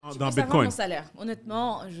Tu dans peux savoir Bitcoin. mon salaire.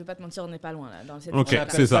 Honnêtement, je vais pas te mentir, on n'est pas loin là. Dans cette Ok, On là.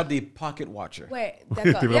 appelle c'est ça. des pocket watchers. Ouais,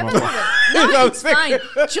 d'accord. T'es Il y a vraiment pas de bon. problème. Non, it's fine.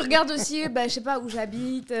 Tu regardes aussi, je sais pas, où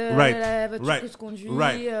j'habite, Right, la voiture right, que je conduis,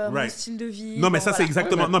 right, mon right. style de vie. Non, mais bon, ça, c'est voilà.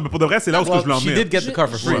 exactement... Non, mais pour de vrai, c'est là où je veux en She venir. did get the car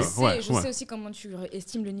for free. Je Ouais. sais aussi comment tu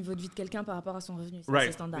estimes le niveau de vie de quelqu'un par rapport à son revenu. Ça, Right.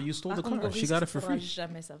 c'est standard. But you stole Par the contre, car. Boris, She got it tu for pourras free.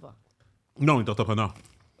 jamais savoir. Non, il est entrepreneur.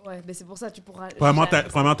 Ouais, mais c'est pour ça que tu pourras Premièrement,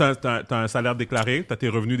 jamais t'as un salaire déclaré, t'as tes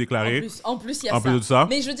revenus déclarés. En plus, il y a En ça. plus de ça.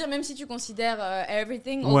 Mais je veux dire, même si tu considères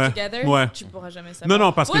everything Ouais, all together, ouais. tu pourras jamais savoir.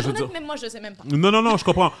 Non, parce Pour que être je veux honnête, dire- même moi, je sais même pas. Non, je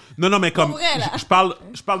comprends. Non, mais comme... vrai, là. je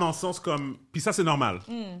parle dans le sens comme... Puis ça, c'est normal.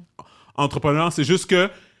 Entrepreneur, c'est juste que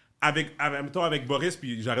avec Boris,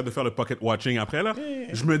 puis j'arrête de faire le pocket watching après, là,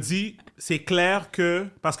 je me dis, c'est clair que...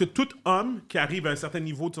 Parce que tout homme qui arrive à un certain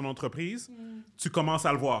niveau de son entreprise, tu commences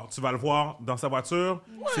à le voir. Tu vas le voir dans sa voiture,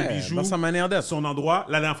 ses bijoux, dans sa manière d'être. son endroit.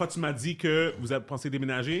 La dernière fois, tu m'as dit que vous avez pensé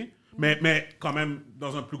déménager, mais quand même,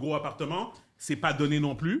 dans un plus gros appartement, c'est pas donné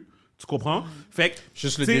non plus. Tu comprends? Fait que,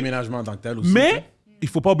 Juste le tu sais, déménagement en tant que tel aussi. mais il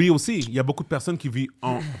faut pas oublier aussi, il y a beaucoup de personnes qui vivent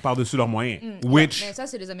par-dessus leurs moyens. Which... Mais ça,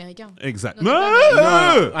 c'est les Américains. Exact. Non, c'est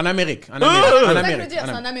Non, en Amérique. En C'est ça Amérique. que je veux dire,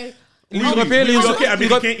 c'est en Amérique. Les Européens, les OK,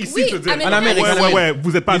 américains ici, Oui, tu veux dire. américains. En Amérique, Ouais, en Amérique. ouais,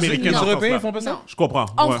 vous êtes pas Les américains. dans ce Européens, sens-là. ils font pas ça? Non. Je comprends.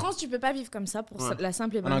 En ouais. France, tu peux pas vivre comme ça pour la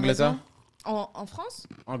simple et bonne En Angleterre? raison. En France?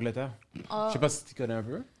 Angleterre. Je sais pas si tu connais un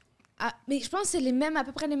peu. Ah, mais je pense que c'est les mêmes, à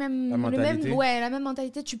peu près les mêmes. La mentalité. La même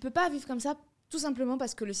mentalité. Tu peux pas vivre comme ça. Tout simplement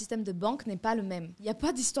parce que le système de banque n'est pas le même. Il n'y a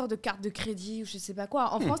pas d'histoire de carte de crédit ou je sais pas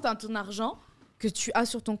quoi. En France, tu as ton argent que tu as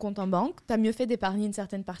sur ton compte en banque. Tu as mieux fait d'épargner une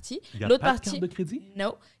certaine partie. Il y a L'autre pas de partie, carte de crédit?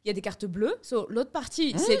 non. Il y a des cartes bleues. So, l'autre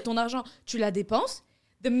partie, c'est ton argent. Tu la dépenses.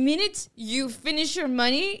 The minute you finish your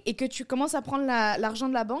money et que tu commences à prendre l'argent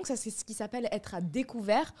de la banque, ça c'est ce qui s'appelle être à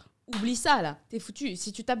découvert. Oublie ça là, t'es foutu.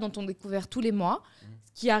 Si tu tapes dans ton découvert tous les mois,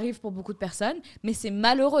 ce qui arrive pour beaucoup de personnes, mais c'est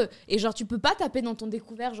malheureux. Et genre, tu peux pas taper dans ton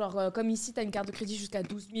découvert, genre comme ici, t'as une carte de crédit jusqu'à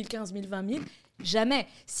 12 000, 15 000, 20 000. Jamais.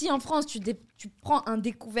 Si en France, tu prends un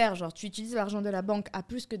découvert, genre tu utilises l'argent de la banque à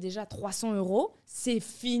plus que déjà 300 €, c'est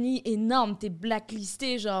fini, énorme, t'es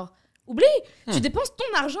blacklisté, genre... Oublie, tu dépenses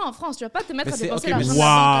ton argent en France, tu vas pas te mettre Mais à c'est- dépenser ok, mais l'argent de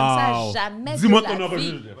la banque comme ça, jamais. Dis-moi de ton la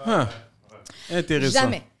origine. vie. Intéressant.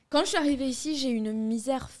 Jamais. Quand je suis arrivée ici, j'ai eu une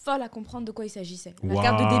misère folle à comprendre de quoi il s'agissait. La Wow.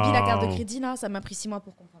 carte de débit, la carte de crédit, là, ça m'a pris 6 mois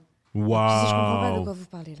pour comprendre. Puis si je comprends pas de quoi vous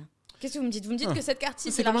parlez là. Qu'est-ce que vous me dites? Vous me dites que cette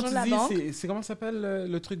carte-ci, c'est comment l'argent tu de la dis? banque. C'est comment ça s'appelle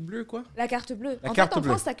le truc bleu, quoi? La carte bleue. La En carte fait, en bleue.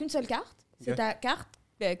 France, t'as qu'une seule carte. C'est Ok. ta carte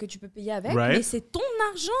que tu peux payer avec, Right. mais c'est ton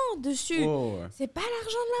argent dessus. Oh, ouais. C'est pas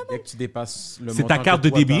l'argent de Dès que tu dépasses le C'est ta montant carte que de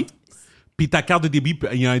toi, débit. t'as. Puis ta carte de débit,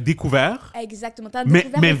 il y a un découvert. la... Exactement. T'as un Mais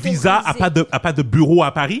découvert Visa a autorisé. pas de bureau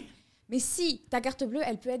à Paris? Mais si, ta carte bleue,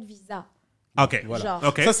 elle peut être Visa. OK. Voilà. Genre.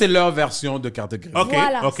 OK. Ça, c'est leur version de carte de crédit. OK,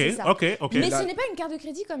 Voilà, OK, c'est ça. OK. Mais Là- ce n'est pas une carte de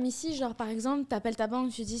crédit comme ici, genre par exemple, tu appelles ta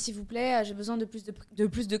banque, tu dis s'il vous plaît, j'ai besoin de plus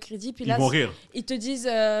de crédit, puis Ils là vont rire. ils te disent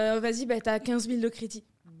vas-y, bah, t'as 15 000 de crédit.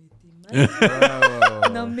 Mais t'es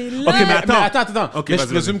malade. Non mais là, Ok, mais attends. attends. Ok, mais je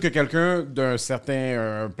vas-y, présume que quelqu'un d'un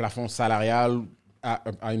certain plafond salarial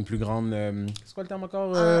a une plus grande... c'est quoi le terme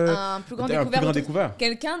encore? un plus grand un plus grand découvert.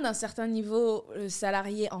 Quelqu'un d'un certain niveau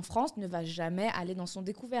salarié en France ne va jamais aller dans son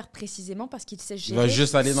découvert précisément parce qu'il sait gérer va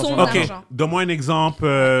juste aller dans son OK. argent. Donne-moi un exemple.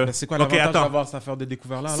 Ben, c'est quoi OK, l'avantage attends. d'avoir cette affaire de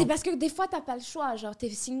découvert-là? C'est alors? parce que des fois, t'as pas le choix. Genre,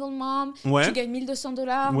 t'es single mom, Ouais. tu gagnes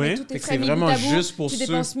 $1,200, Ouais. mais tous tes Fait que frais c'est mis vraiment bout à bout, juste pour tu ceux-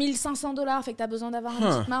 dépenses $1,500, fait que t'as besoin d'avoir une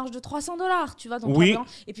petite marge de $300, tu vois, dans Oui. ton plan.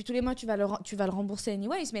 Et puis tous les mois, tu vas le rembourser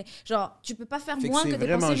anyways. Mais genre, tu peux pas faire Fait que moins c'est que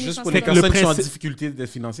vraiment dépenser juste pour $1,500. les Fait que le personnes qui sont en principe- difficulté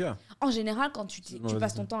financière. En général, quand tu Ouais,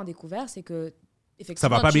 passes vas-y. ton temps à découvert, c'est que effectivement,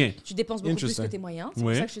 Ça va pas bien. Tu dépenses beaucoup plus Interesting. que tes moyens. C'est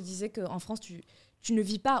Ouais. pour ça que je te disais qu'en France, tu ne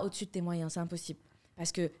vis pas au-dessus de tes moyens. C'est impossible.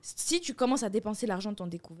 Parce que si tu commences à dépenser l'argent de ton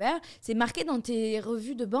découvert, c'est marqué dans tes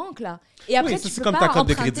revues de banque, là. Et après, Oui, ça, tu c'est peux comme pas ta carte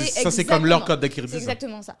de emprunter. crédit. Ça, c'est comme leur Exactement. code de crédit. C'est ça.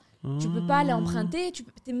 exactement ça. Tu peux pas aller emprunter.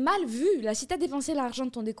 T'es mal vu. Là, si tu as dépensé l'argent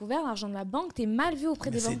de ton découvert, l'argent de la banque, t'es mal vu auprès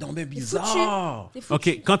Mais des banques. c'est donc bien T'es bizarre. foutu. T'es foutu.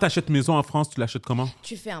 OK. Quand tu achètes une maison en France, tu l'achètes comment?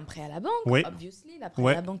 Tu fais un prêt à la banque, Oui. obviously. Après,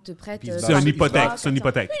 Ouais. la banque te prête. Puis C'est une hypothèque. trois, C'est une quatre ans.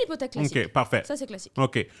 hypothèque. Oui, l'hypothèque classique. OK, parfait. Ça, c'est classique.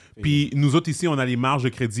 OK. Puis nous autres ici, on a les marges de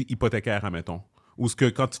crédit hypothécaires, admettons. Ou ce que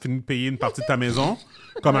quand tu finis de payer une partie de ta maison,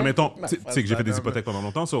 comme admettons, tu sais que j'ai fait des hypothèques pendant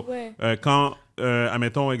longtemps, Ouais. quand,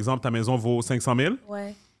 admettons, exemple, ta maison vaut 500 000,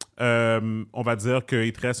 Ouais. on va dire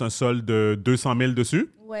qu'il te reste un solde de 200 000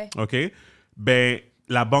 dessus, Ouais. OK? Ben,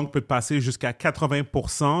 la banque peut te passer jusqu'à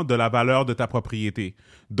 80% de la valeur de ta propriété.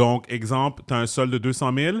 Donc, exemple, tu as un solde de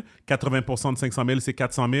 200 000, 80% de 500 000, c'est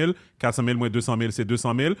 400 000, 400 000 moins 200 000, c'est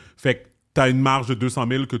 200 000. Fait que tu as une marge de 200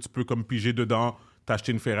 000 que tu peux comme piger dedans. T'as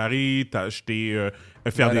acheté une Ferrari, t'as acheté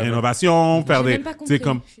faire des rénovations, faire J'ai des... même pas tu sais, compris.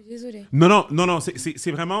 comme... Je suis désolée. Non,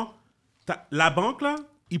 c'est vraiment... La banque, là,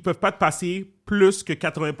 ils peuvent pas te passer plus que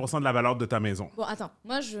 80% de la valeur de ta maison. Bon, attends.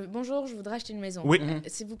 Bonjour, je voudrais acheter une maison. Oui.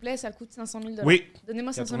 S'il vous plaît, ça coûte 500 000 $. Oui.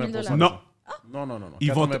 Donnez-moi 500 000 $. 80%. Non. Non.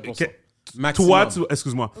 Ils vont te- 80%. que- Maximum.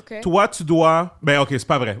 Excuse-moi. Ok. Toi, tu dois. Ben, OK, c'est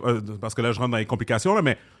pas vrai. Parce que là, je rentre dans les complications, là,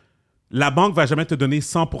 mais la banque va jamais te donner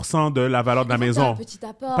 100% de la valeur de la Il faut que t'aies maison. un petit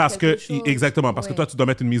apport, Parce que, quelque chose. exactement, parce que Ouais. toi, tu dois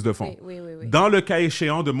mettre une mise de fonds. Oui. Dans le cas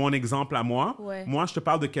échéant de mon exemple à moi, Ouais. moi, je te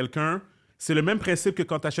parle de quelqu'un. C'est le même principe que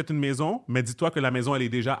quand tu achètes une maison, mais dis-toi que la maison, elle est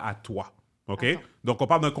déjà à toi. OK? Attends. Donc, on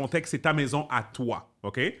parle d'un contexte, c'est ta maison à toi.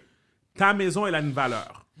 OK? Ta maison, elle a une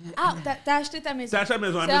valeur. Ah, t'as acheté ta maison. Tu achètes la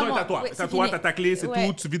maison, la C'est maison à est moi. à toi. Ouais, C'est à c'est toi, fini. t'as ta clé, c'est Ouais.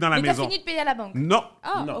 tout, tu vis dans la Mais maison. t'as fini de payer à la banque. Non.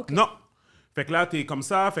 Ah, Non. ok. Non. Fait que là, tu es comme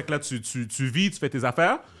ça. Fait que là, tu vis, tu fais tes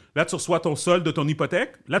affaires. Là, tu reçois ton solde de ton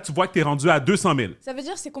hypothèque. Là, tu vois que tu es rendu à 200 000. Ça veut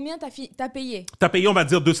dire c'est combien t'as payé? Tu as payé, on va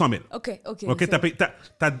dire, 200 000. Ok. OK, c'est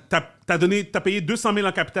t'as payé 200 000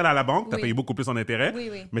 en capital à la banque. Tu as Oui. payé beaucoup plus en intérêt. Oui.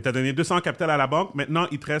 Mais tu as donné 200 en capital à la banque. Maintenant,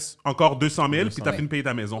 il te reste encore 200 000, puis tu as 200 000. fini de payer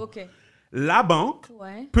ta maison. Ok. La banque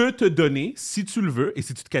Ouais. peut te donner, si tu le veux et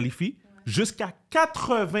si tu te qualifies, jusqu'à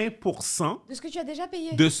 80% De ce que tu as déjà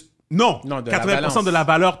payé. de... Non, Non, de la 80% balance. de la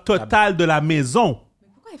valeur totale de la maison. Mais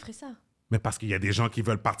pourquoi il ferait ça? Mais parce qu'il y a des gens qui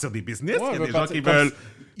veulent partir des business, Ouais, il y a veut des gens partir qui comme veulent...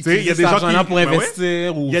 Ils Tu sais, il y a utilisent des gens cet qui... argent-là pour Ben ouais.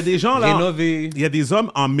 investir ou Il y a des gens là... rénover. Il y a des hommes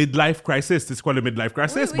en midlife crisis. Tu sais c'est quoi le midlife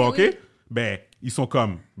crisis? Oui, oui, bon, OK? oui. Ben, ils sont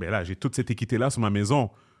comme... Ben là, j'ai toute cette équité-là sur ma maison.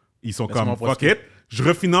 Ils sont Laisse-moi comme, fuck profiter. it. Je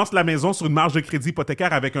refinance la maison sur une marge de crédit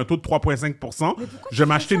hypothécaire avec un taux de 3,5 %. Je vais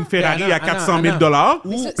m'acheter une Ferrari Mais à Anna, 400 000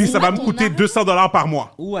 Mais ce- puis c'est ça va quoi me ton coûter argent? 200 par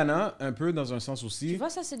mois. Ou Anna, un peu dans un sens aussi. Tu vois,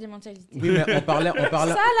 ça, c'est des mentalités. Oui, mais on parlait.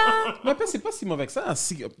 Ça, là! Mais après, c'est pas si mauvais que ça.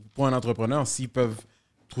 Pour un entrepreneur, s'ils peuvent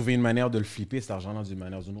trouver une manière de le flipper, cet argent-là, d'une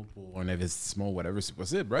manière ou d'une autre, pour un investissement ou whatever, c'est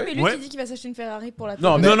possible, right? Mais lui Ouais. qui dit qu'il va s'acheter une Ferrari pour la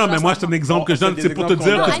Non, Non, non, mais moi, c'est un exemple que je donne. c'est C'est des pour te exemples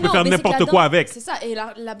dire que qu'on tu donne. peux faire mais c'est que n'importe la quoi banque- avec. C'est ça, et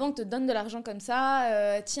la banque te donne de l'argent comme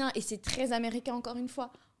ça, tiens, et c'est très américain encore une fois.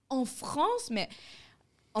 En France, mais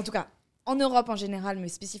en tout cas, en Europe en général, mais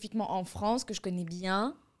spécifiquement en France, que je connais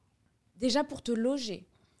bien, déjà pour te loger,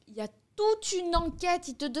 il y a toute une enquête,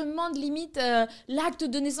 ils te demandent limite l'acte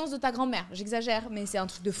de naissance de ta grand-mère. J'exagère, mais c'est un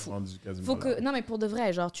truc de fou. Rendu quasiment Faut là. que, non mais pour de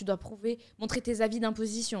vrai, genre tu dois prouver, montrer tes avis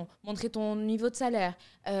d'imposition, montrer ton niveau de salaire,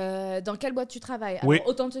 dans quelle boîte tu travailles. Alors, Oui.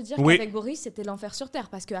 autant te dire Oui. qu'avec Boris, c'était l'enfer sur terre.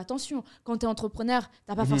 Parce que attention, quand t'es entrepreneur,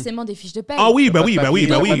 t'as pas forcément des fiches de paie. Ah oui, bah Pas de oui, bah papier, oui,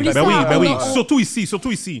 bah pas de oui, papier. bah oui, bah oui. On- Surtout ici,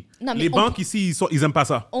 surtout ici. Non, mais Les on- banques ici, ils aiment pas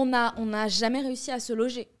ça. On n'a jamais réussi à se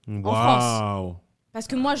loger en France. Wow. Parce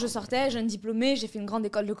que moi, je sortais, jeune diplômée, j'ai fait une grande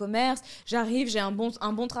école de commerce, j'arrive, j'ai un bon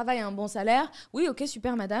travail, un bon salaire. Oui, ok,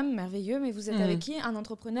 super, madame, merveilleux, mais vous êtes avec qui? Un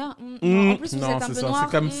entrepreneur? Non, en plus, vous Non, êtes un c'est peu ça. noir.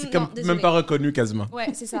 C'est Non, comme désolé. même pas reconnu quasiment. Ouais,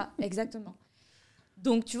 c'est ça, exactement.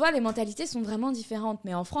 Donc, tu vois, les mentalités sont vraiment différentes.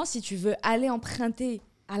 Mais en France, si tu veux aller emprunter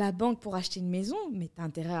à la banque pour acheter une maison, mais t'as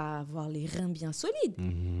intérêt à avoir les reins bien solides.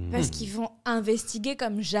 Parce qu'ils vont investiguer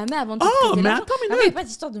comme jamais avant de te Oh, prêter mais l'argent. attends une Ah, minute. mais pas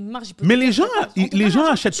d'histoire de marge hypothécaire. Mais les gens, On te donne les gens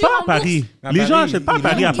l'argent, achètent tu pas à rembourses. Paris. À Les gens Paris, achètent pas à ils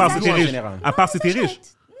Paris à vendent part des si t'es lois en riche. général. À part si t'es riche.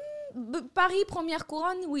 Paris, première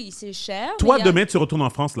couronne, oui, c'est cher. Toi, mais il y a- demain, tu retournes en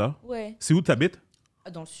France, là. Ouais, C'est où tu habites?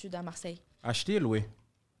 dans le sud, à Marseille. Acheter, louer.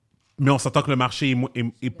 Mais on s'entend que le marché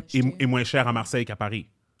est moins cher à Marseille qu'à Paris.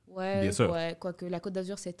 Ouais, Bien sûr. ouais, quoique la Côte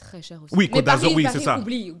d'Azur, c'est très cher aussi. Oui, Mais Côte d'Azur, Paris, oui, c'est Paris, ça.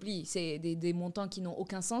 oublie. C'est des montants qui n'ont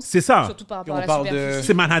aucun sens. C'est ça. Surtout par Puis rapport on à la parle de- superficie.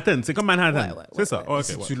 C'est Manhattan. C'est comme Manhattan. Ouais, ouais, c'est ouais, ça. ouais. Ok,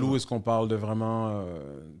 Si ouais. tu loues, est-ce qu'on parle de vraiment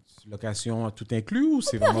location à tout inclus ou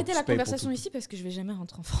c'est On peut vraiment arrêter tu la payes pour conversation tout? ici parce que je vais jamais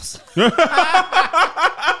rentrer en France.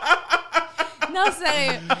 Non,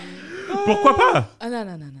 sérieux. Pourquoi pas? Ah non.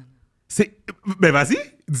 Ben vas-y,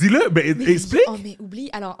 dis-le. Ben Mais- explique. Oh, mais oublie.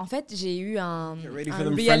 Alors, en fait, j'ai eu un ready for un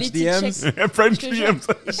them reality French check. French Je te jure,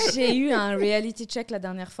 DMs. j'ai eu un reality check la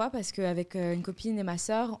dernière fois parce qu'avec une copine et ma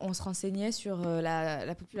sœur, on se renseignait sur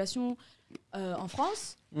la population en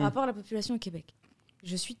France par rapport à la population au Québec.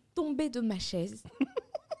 Je suis tombée de ma chaise.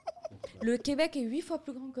 Le Québec est 8 fois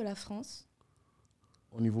plus grand que la France.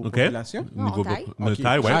 Au niveau Ok. population? Non, en taille. De Ok.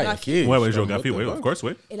 taille, ouais. Ah, ok. Ouais, ouais, Je géographie, note, oui, là. of course,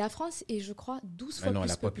 oui. Et la France est, je crois, 12 fois Mais non, plus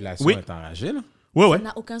la peuplée. population Oui. est enragée, là. Ouais, Ça ouais.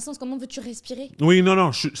 n'a aucun sens. Comment veux-tu respirer? Oui,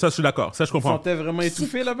 non, ça, je suis d'accord. Ça, je Tu comprends. sentais vraiment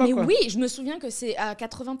étouffé C'est- là-bas, Mais quoi? oui, je me souviens que c'est à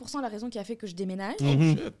 80% la raison qui a fait que je déménage. Oh,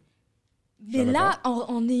 Mhm. shit. Mais savais là,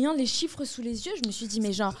 en ayant les chiffres sous les yeux, je me suis dit,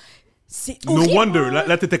 mais genre, c'est No horrible. wonder.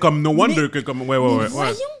 Là, t'étais comme no wonder que comme. Ouais, ouais, Mais ouais.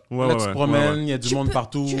 voyons. Ouais, Là, ouais, tu te ouais, promènes, ouais. il y a du Tu monde peux-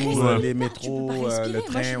 partout, tu respires les pas, tu peux métros, pas respirer. le Moi,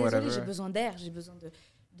 je train, suis désolée, whatever. j'ai besoin d'air, j'ai besoin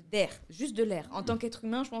d'air, juste de l'air. En tant qu'être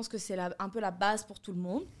humain, je pense que c'est un peu la base pour tout le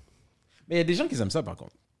monde. Mais il y a des gens qui aiment ça, par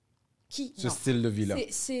contre, Qui ce non. style de vie-là.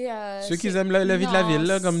 Ceux Ceux qui aiment la vie de la ville,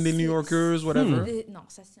 là, comme des New Yorkers, whatever. Non,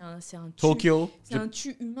 ça c'est un tu. Tokyo. C'est un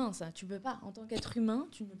tu humain, ça. Tu peux pas, en tant qu'être humain,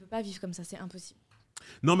 tu ne peux pas vivre comme ça, c'est impossible.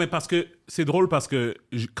 Non, mais parce que c'est drôle parce que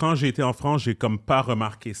quand j'ai été en France, j'ai comme pas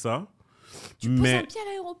remarqué ça. Tu poses un pied à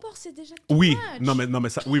l'aéroport, c'est déjà too Oui, much. non mais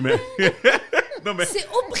ça, oui mais, non mais, C'est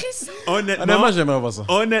oppressant. Honnêtement, j'aimerais voir ça.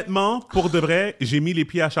 honnêtement, pour de vrai, j'ai mis les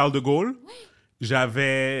pieds à Charles de Gaulle.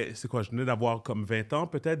 J'avais, c'est quoi, je venais d'avoir comme 20 ans,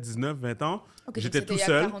 peut-être 19, 20 ans. Ok, donc J'étais c'était tout il y a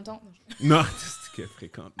seul. 40 ans. Non, c'est qu'elle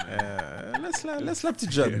fréquente. Laisse la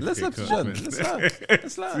petite jeune. Laisse la petite jeune.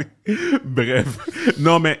 Laisse-la. Bref.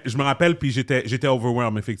 Non, mais je me rappelle, puis j'étais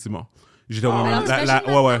overwhelmed, effectivement. J'étais overwhelmed. Alors, t'imagines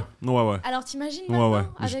Ouais. Alors, t'imagines Ouais, maintenant ouais,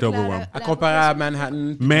 avec j'étais overwhelmed. À comparer à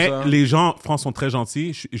Manhattan. puis Mais tout ça. les gens, France, sont très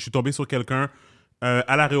gentils. Je suis tombé sur quelqu'un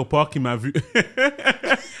à l'aéroport qui m'a vu.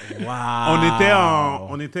 Wow.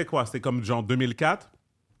 On était quoi? C'était comme genre 2004.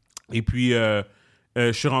 Et puis,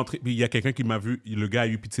 je suis rentré. Puis il y a quelqu'un qui m'a vu. Le gars a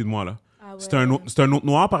eu pitié de moi, là. Ah ouais. C'était un autre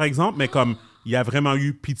noir, par exemple, mais comme il a vraiment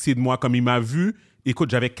eu pitié de moi, comme il m'a vu.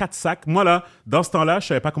 Écoute, j'avais 4 sacs. Moi, là, dans ce temps-là, je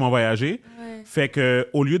savais pas comment voyager. Ouais. Fait que,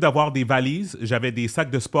 au lieu d'avoir des valises, j'avais des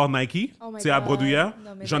sacs de sport Nike, Oh my tu sais, à God. Brodouillard.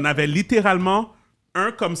 Non, mais J'en d'accord. avais littéralement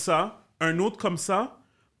un comme ça, un autre comme ça,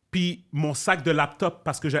 puis mon sac de laptop,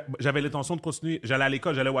 parce que j'avais l'intention de continuer. J'allais à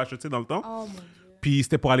l'école, j'allais au HEC dans le temps. Oh mon Dieu. Puis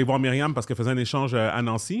c'était pour aller voir Myriam parce qu'elle faisait un échange à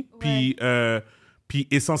Nancy. Puis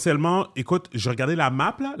essentiellement, écoute, je regardais la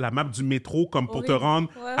map du métro comme pour te Horrible. rendre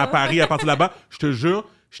Ouais, à ouais. Paris à partir de là-bas. Je te jure,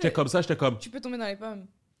 j'étais comme ça, j'étais comme... Tu peux tomber dans les pommes.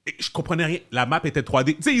 Et je comprenais rien. La map était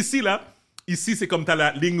 3D. Tu sais, ici, là, ici, c'est comme t'as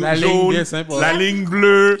la ligne La ligne jaune, bien simple, la ouais. ligne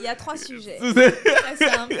bleue. Il y a 3 sujets. C'est-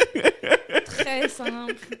 Très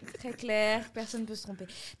simple, très clair, personne ne peut se tromper.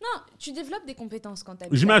 Non, tu développes des compétences quand tu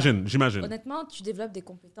habites. J'imagine. Honnêtement, tu développes des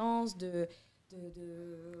compétences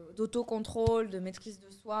d'autocontrôle, de maîtrise de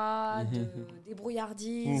soi, de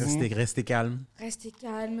débrouillardise. Restez calme. Rester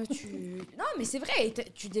calme. Non, mais c'est vrai.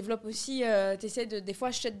 Tu développes aussi. Tu essaies de, des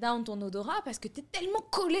fois, shut down ton odorat parce que tu es tellement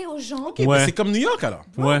collé aux gens. Ok, Ouais. mais c'est comme New York alors.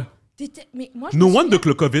 Ouais. Mais moi, je No me wonder souviens- que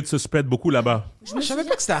le COVID se spread beaucoup là-bas. je me Je savais souviens-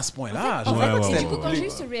 pas que c'était à ce point-là. En Ouais, fait, ouais, et ouais, du coup, ouais. quand j'ai eu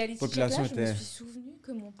ce reality check Population là, je me était- suis souvenu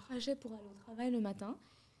que mon trajet pour aller au travail le matin,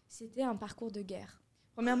 c'était un parcours de guerre.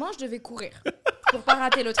 Premièrement, je devais courir pour pas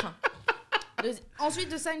rater le train.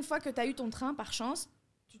 Ensuite de ça, une fois que tu as eu ton train, par chance,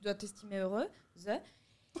 tu dois t'estimer heureux.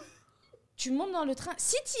 Tu montes dans le train.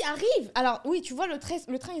 Si tu y arrives, alors oui, tu vois, le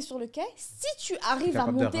train est sur le quai. Si tu arrives à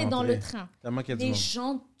Capable de Ah, monter dans rentrer. le train, Tellement qu'il y a du les monde.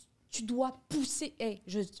 gens, tu dois pousser. Hey,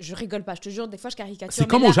 je rigole pas, je te jure, des fois je caricature. C'est mais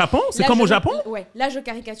comme là- au Japon? C'est là, comme je- au Japon? Ouais, là je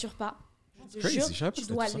caricature pas. Je te Crazy, jure, je savais pas tu que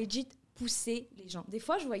c'était dois tout ça. legit pousser les gens. Des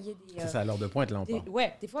fois, je voyais C'est ça, à l'heure de pointe, là, on parle.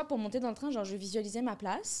 ouais, des fois pour monter dans le train, genre je visualisais ma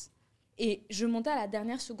place et je montais à la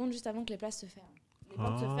dernière seconde juste avant que les places se ferment. Les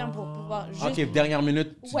portes se ferment pour pouvoir juste... Ok, dernière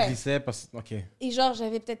minute, tu Ouais. glissais parce que. Ok. Et genre,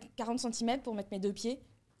 j'avais peut-être 40 cm pour mettre mes 2 pieds.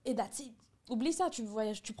 Et that's it. Oublie ça, tu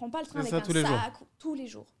voyages, tu prends pas le train C'est avec ça, un tous les jours. sac. Tous les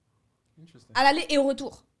jours. À l'aller et au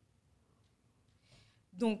retour.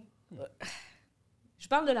 Donc, je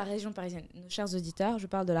parle de la région parisienne. Nos chers auditeurs, je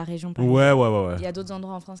parle de la région parisienne. Ouais. Il y a d'autres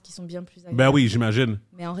endroits en France qui sont bien plus agréables. Ben oui, j'imagine.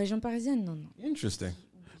 Mais en région parisienne, non. Interesting.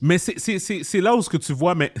 Mais c'est là où ce que tu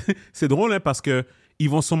vois, mais c'est drôle hein, parce que ils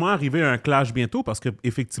vont sûrement arriver à un clash bientôt parce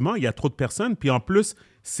qu'effectivement, il y a trop de personnes. Puis en plus,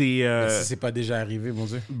 c'est... Si c'est pas déjà arrivé, mon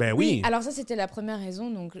Dieu. ben oui. Alors ça, c'était la première raison.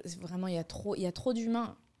 Donc vraiment, il y a trop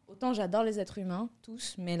d'humains. Autant j'adore les êtres humains,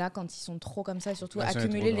 tous, mais là, quand ils sont trop comme ça, surtout Là, c'est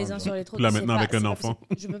accumulés trop les grave, uns là. sur les autres. Là, c'est maintenant, pas- avec un c'est pas enfant.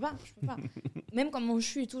 possible. Je peux pas. Même quand mon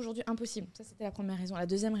CHU et tout, aujourd'hui, impossible. Ça, c'était la première raison. La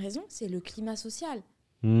deuxième raison, c'est le climat social,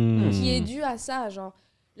 Hmm. qui est dû à ça. Genre,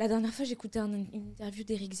 la dernière fois, j'écoutais une interview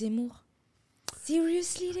d'Éric Zemmour.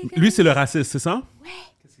 Seriously, les gars? Lui, c'est le raciste, c'est ça?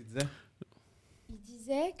 Qu'est-ce qu'il disait? Il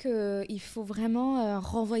disait qu'il faut vraiment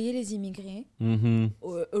renvoyer les immigrés Mhm.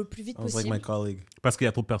 au plus vite Sounds like possible. my colleague. Parce qu'il y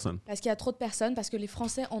a trop de personnes. Parce qu'il y a trop de personnes, parce que les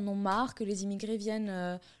Français en ont marre que les immigrés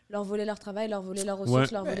viennent leur voler leur travail, leur voler leurs ressources,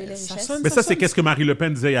 Ouais. leur voler les Ça richesses. sonne- Mais ça, c'est sonne- qu'est-ce que Marie Le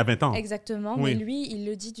Pen disait il y a 20 ans. Exactement, Oui. mais lui, il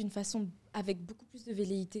le dit d'une façon avec beaucoup plus de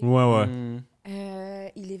velléité. Ouais. Hmm.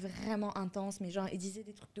 Il est vraiment intense, mais genre, il disait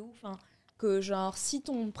des trucs de ouf. Hein, que genre, si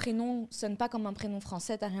ton prénom sonne pas comme un prénom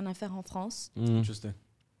français, t'as rien à faire en France. Hmm. Interesting.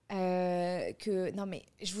 Non, mais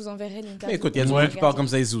je vous enverrai l'interview. Mais écoute, il y a du Ouais. monde qui parle comme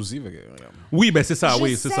ça ici aussi. fait que, regarde. Oui, ben c'est ça, Je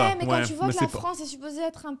oui, c'est sais, ça. mais Ouais, quand tu vois mais que c'est la pas- France est supposée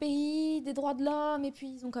être un pays des droits de l'homme, et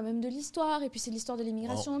puis ils ont quand même de l'histoire, et puis c'est l'histoire de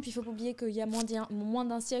l'immigration, puis il faut pas oublier qu'il y a moins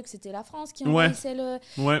d'un siècle, c'était la France qui Ouais. envahissait,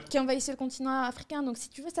 qui envahissait le continent africain. Donc si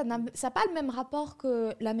tu veux, ça n'a pas le même rapport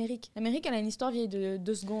que l'Amérique. L'Amérique, elle a une histoire vieille de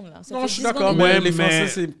 2 secondes. Là. Ça Non, fait je suis 10 secondes d'accord, et Ouais, mais les mais- Français,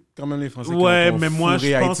 c'est quand même les Français Ouais, qui ont mais moi, fourré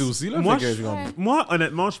je Haïti pense- aussi. Là, moi, fait que, je- genre, Ouais. Moi,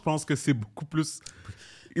 honnêtement, je pense que c'est beaucoup plus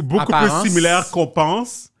Apparence. similaire qu'on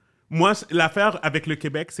pense. Moi, l'affaire avec le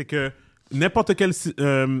Québec, c'est que n'importe quelle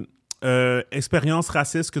expérience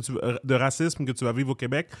raciste de racisme que tu vas vivre au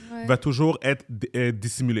Québec Ouais. va toujours être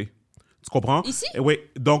dissimulée. Tu comprends? Ici? Oui.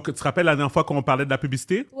 Donc, tu te rappelles la dernière fois qu'on parlait de la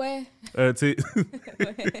publicité? Ouais. Tu sais,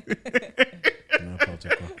 N'importe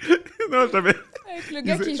quoi. Non, j'avais... Avec le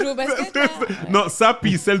gars qui joue au basket. Là. Non, ça,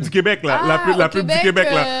 puis celle du Québec, là. La au pub du Québec, Québec,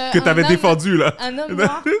 là, que t'avais un homme- défendue, là. Un homme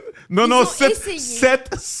noir. Non, Ils non, ont 7 essayé.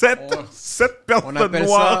 personnes On appelle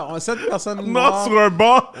noires. ça 7 personnes Non, noires. sur un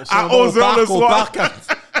banc à 11h le Au soir. parc,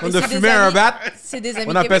 on Mais a c'est fumé des un amis- bat. C'est des amis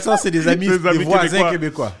On appelle ça, c'est des amis, Des amis des voisins québécois.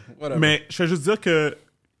 québécois. Whatever. Mais je veux juste dire que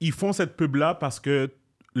ils font cette pub-là parce que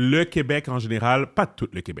le Québec en général, pas tout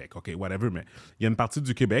le Québec, OK, whatever, mais il y a une partie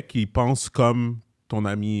du Québec qui pense comme ton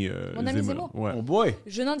ami Mon ami Zemmour. Ouais. Oh boy.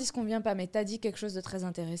 Je n'en disconviens pas, mais tu as dit quelque chose de très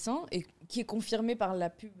intéressant et qui est confirmé par la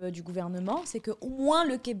pub du gouvernement, c'est qu'au moins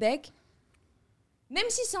le Québec, même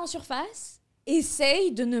si c'est en surface,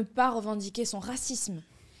 essaye de ne pas revendiquer son racisme.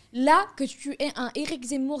 Là, que tu aies un Éric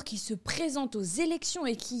Zemmour qui se présente aux élections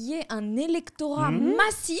et qui ait un électorat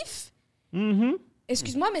massif, Mhm.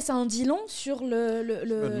 excuse-moi, mais ça en dit long sur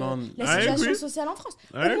me demande- la I situation agree. sociale en France.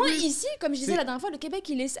 I Au moins agree. ici, comme je disais C'est- la dernière fois, le Québec,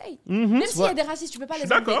 il essaye. Mhm. Même s'il y vois, a des racistes, tu peux pas je les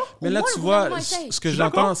suis enlever. d'accord. Au Mais là, moins, tu le vois, gouvernement essaye. ce que Je suis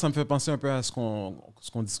j'entends, d'accord. ça me fait penser un peu à ce qu'on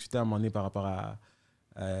discutait à un moment donné par rapport à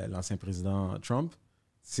l'ancien président Trump.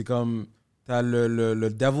 C'est comme, tu as le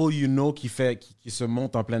devil you know qui se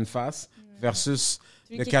monte en pleine face versus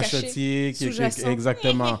Celui le qui est caché, cachotier. sous-jacent.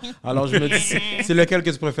 Exactement. Alors, je me dis, c'est lequel que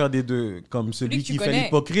tu préfères des deux? Comme celui que tu qui fait connais.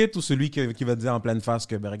 l'hypocrite ou celui qui va te dire en pleine face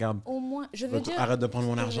que, ben regarde, Au moins, je veux dire... arrête de prendre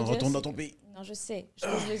mon ce que argent, je veux retourne dire, dans ton pays. Non, je sais. Ce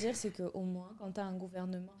que je veux dire, c'est qu'au moins, quand tu as un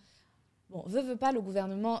gouvernement... Bon, veut pas, le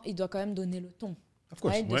gouvernement, il doit quand même donner le ton Of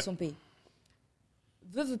course. de Ouais. son pays.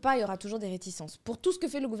 Veut pas, il y aura toujours des réticences. Pour tout ce que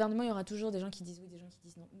fait le gouvernement, il y aura toujours des gens qui disent oui, des gens qui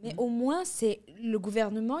disent non. Mais au moins, c'est le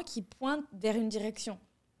gouvernement qui pointe vers une direction.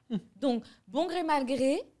 Donc, bon gré, mal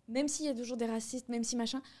gré, même s'il y a toujours des racistes, même si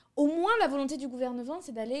machin, au moins la volonté du gouvernement,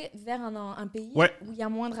 c'est d'aller vers un pays Ouais. où il y a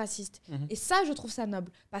moins de racistes. Et ça, je trouve ça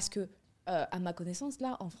noble. Parce que, à ma connaissance,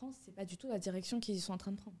 là, en France, c'est pas du tout la direction qu'ils sont en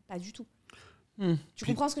train de prendre. Pas du tout. Tu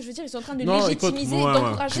comprends ce que je veux dire? Ils sont en train de Non, écoute, légitimiser, ouais, ouais.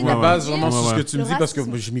 d'encourager Je Ouais, me ouais. base vraiment dire sur ce que Ouais, tu me le dis parce que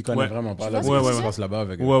racisme. je m'y connais Ouais. vraiment pas. Tu Là, vois ce que ce je qui veux se passe là-bas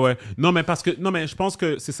avec eux. Ouais, ouais. Non, mais je pense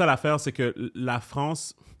que c'est ça l'affaire, c'est que la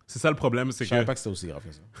France, c'est ça le problème, c'est Je savais que pas que c'était aussi grave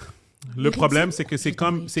que ça. le problème, c'est que c'est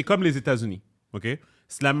comme les États-Unis, OK?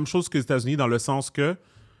 C'est la même chose que les États-Unis dans le sens que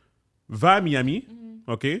va à Miami,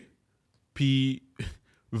 OK? Puis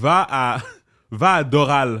va à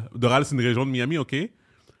Doral. Doral, c'est une région de Miami, OK?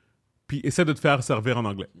 Puis essaie de te faire servir en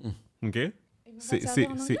anglais, OK? C'est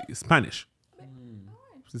Spanish.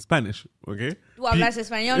 C'est Spanish, OK? Tú hablas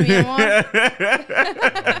español, mi amor.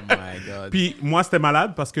 Oh my God. Puis moi, c'était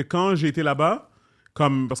malade parce que quand j'ai été là-bas,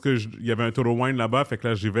 parce qu'il y avait un Total Wine là-bas, fait que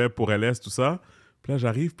là, j'y vais pour LS, tout ça. Puis là,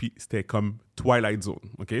 j'arrive, puis c'était comme Twilight Zone,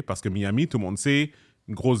 OK? Parce que Miami, tout le monde sait,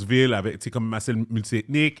 une grosse ville avec, tu sais, comme assez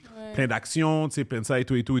multiethnique, plein d'actions, tu sais, plein de ça et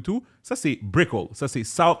tout, et tout, et tout. Ça, c'est Brickell. Ça, c'est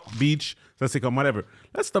South Beach. Ça, c'est comme whatever.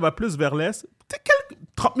 Là, si tu vas plus vers l'est, tu sais,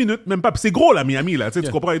 30 minutes, même pas. Puis c'est gros, là, Miami, là, tu sais,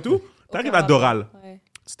 tu comprends et tout. Tu arrives à Doral. Ouais.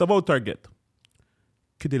 Tu t'en vas au Target.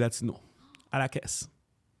 Que des Latinos. À la caisse.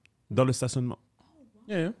 Dans le stationnement.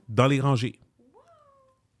 Yeah. Dans les rangées.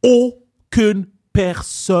 Aucune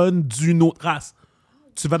personne d'une autre race.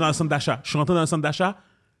 Tu vas dans le centre d'achat. Je suis rentré dans le centre d'achat.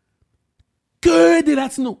 Que des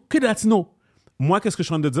Latinos. Que des Latinos. Moi, qu'est-ce que je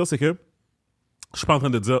suis en train de dire, c'est que je suis pas en train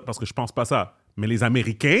de dire, parce que je pense pas ça, mais les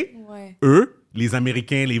Américains, Ouais. eux, les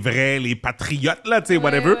Américains, les vrais, les patriotes, là, tu sais,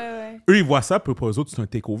 whatever, ouais. eux, ils voient ça, puis pour eux autres, c'est un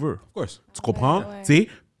takeover. Of course. Tu comprends? ouais. Tu sais?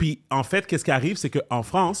 Puis, en fait, qu'est-ce qui arrive, c'est qu'en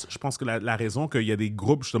France, je pense que la raison qu'il y a des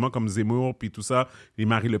groupes, justement, comme Zemmour, puis tout ça, les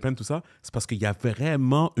Marie Le Pen, tout ça, c'est parce qu'il y a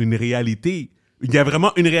vraiment une réalité. Il y a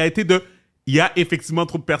vraiment une réalité de... Il y a effectivement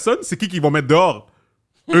trop de personnes, c'est qui vont mettre dehors?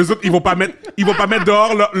 Eux autres, ils vont pas mettre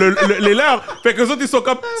dehors les leurs. Fait qu'eux autres, ils sont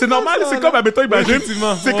comme... C'est normal, c'est comme, admettons, imagine,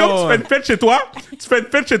 Effectivement. c'est comme tu fais une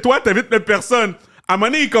fête chez toi, t'invites plein de personnes. À un moment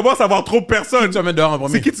donné, il commence à avoir trop de personnes. Tu vas mettre dehors en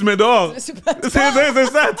premier. C'est qui tu mets dehors? C'est pas C'est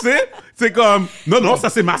ça, tu sais. C'est comme, non, ça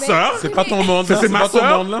c'est ma sœur. C'est pas ton monde, Ça là. c'est ma pas ton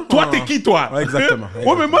sœur. monde, là. Toi, Ah. t'es qui, toi? Ouais, exactement.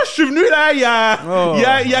 Ouais, mais moi, je suis venu là,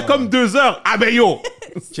 il y a comme 2 heures. Ah ben yo,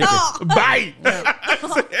 Check it. bye!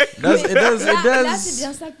 It does. Là, c'est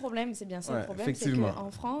bien ça le problème. C'est bien ça Ouais, le problème. C'est effectivement.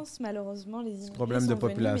 qu'en France, malheureusement, les immigrés problème de sont venus,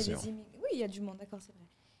 mais population. Oui, il y a du monde, d'accord, c'est vrai.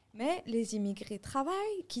 Mais les immigrés travaillent.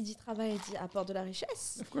 Qui dit travail dit apporte de la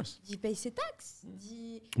richesse. Of course. Dit paye ses taxes.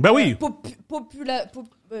 Dit Ben oui.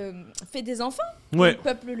 fait des enfants. Ouais.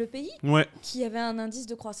 Peuple le pays. Ouais, Qui avait un indice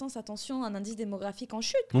de croissance, attention, un indice démographique en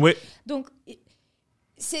chute. ouais. Donc,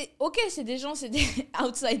 c'est ok, c'est des gens, c'est des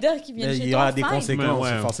outsiders qui viennent Mais chez il y toi. aura des fine. conséquences,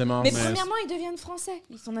 Mais ouais. forcément. Mais Mais- premièrement, ils deviennent français.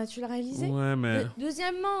 Ils sont naturalisés. Ouais, mais...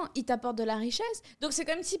 Deuxièmement, ils t'apportent de la richesse. Donc, c'est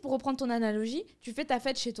comme si, pour reprendre ton analogie, tu fais ta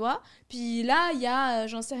fête chez toi, puis là, il y a,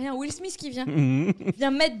 j'en sais rien, Will Smith qui vient.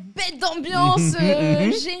 Vient mettre bête d'ambiance,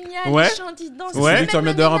 génial, Ouais. il chante, il danse. Ouais. il C'est lui que tu vas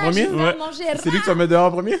mettre dehors en ménage, premier? il va Ouais. manger C'est lui que tu vas mettre dehors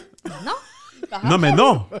en premier? Non. Non, mais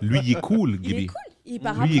non. Lui, il est cool, Il est Gaby. cool. Il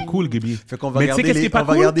part Lui, il est rapide. cool, Gaby. Fait qu'on va Mais tu sais garder qu'est-ce qui les, est pas on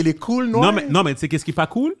va cool? garder les cools, non? Non, mais tu sais qu'est-ce qui est pas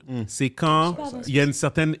cool? C'est quand il y a une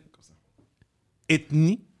certaine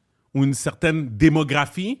ethnie ou une certaine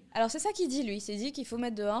démographie. Alors, c'est ça qu'il dit, lui. Il s'est dit qu'il faut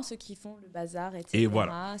mettre dehors ceux qui font le bazar, etc. Et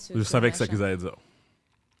voilà. ceux Je qui savais que c'est ça machin. qu'ils allaient dire.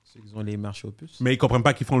 Ceux qui ont les marchés aux puces. Mais ils comprennent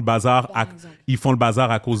pas qu'ils font le bazar. Par exemple. Ils font le bazar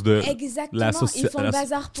à cause de. Exactement. Ils font le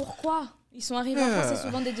bazar pourquoi? Ils sont arrivés en France, c'est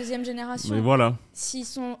souvent des deuxième génération. Mais voilà. S'ils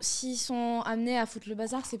sont amenés à foutre le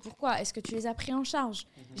bazar, c'est pourquoi? Est-ce que tu les as pris en charge?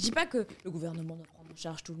 Je dis pas que le gouvernement doit prendre en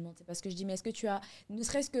charge tout le monde, c'est pas ce que je dis, mais est-ce que tu as ne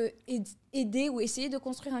serait-ce que aidé ou essayé de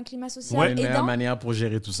construire un climat social Ouais. Une meilleure aidant manière pour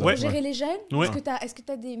gérer tout ça. Ouais. pour gérer les jeunes? Ouais. Est-ce que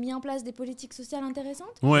tu as mis en place des politiques sociales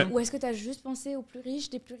intéressantes? Ouais. Ou est-ce que tu as juste pensé aux plus riches,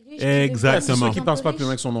 des plus riches? Exactement. Ceux Ceux qui pensent pas plus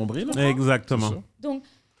loin que son nombril. là. Exactement. C'est ça. Donc,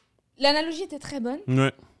 l'analogie était très bonne.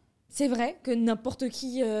 Ouais. C'est vrai que n'importe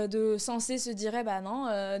qui de sensé se dirait bah non,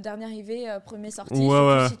 dernier arrivé, premier sorti,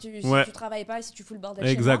 Ouais, surtout ouais. si Ouais. tu travailles pas et si tu fous le bordel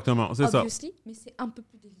Exactement. chez C'est moi, ça. obviously, mais c'est un peu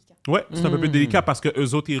plus délicat. Ouais, c'est un peu plus délicat parce que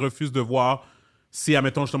eux autres, ils refusent de voir si,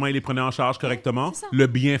 admettons, justement, ils les prenaient en charge correctement, c'est ça. le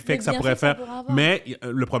bienfait Le que ça bienfait pourrait que ça faire. pourrait avoir. Mais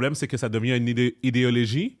le problème, c'est que ça devient une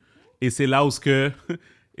idéologie et c'est là où ce que.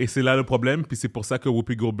 Et c'est là le problème, puis c'est pour ça que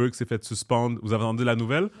Whoopi Goldberg s'est fait suspendre. Vous avez entendu la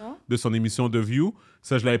nouvelle Non? de son émission The View?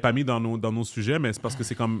 Ça, je l'avais pas mis dans nos sujets, mais c'est parce que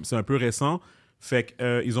c'est un peu récent. Fait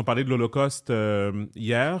que, ils ont parlé de l'Holocauste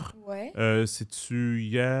hier. Ouais. C'est-tu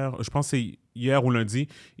hier? Je pense que c'est hier ou lundi.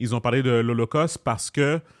 Ils ont parlé de l'Holocauste parce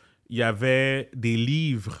que il y avait des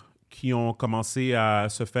livres qui ont commencé à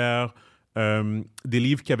se faire, des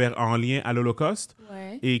livres qui avaient en lien à l'Holocauste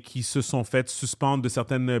Ouais. et qui se sont fait suspendre de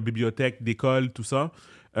certaines bibliothèques, d'écoles, tout ça,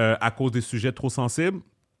 à cause des sujets trop sensibles.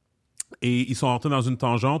 Et ils sont rentrés dans une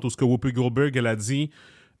tangente où ce que Whoopi Goldberg, elle a dit,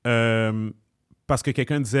 parce que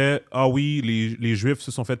quelqu'un disait « Ah oui, les Juifs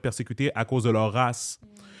se sont fait persécuter à cause de leur race.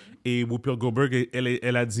 Et Whoopi Goldberg,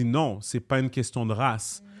 elle a dit « Non, c'est pas une question de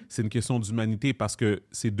race, c'est une question d'humanité parce que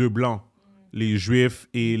c'est deux Blancs. Les Juifs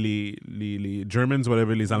et les Germans,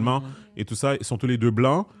 whatever, les Allemands et tout ça, ils sont tous les deux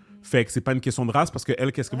Blancs. Fait que c'est pas une question de race parce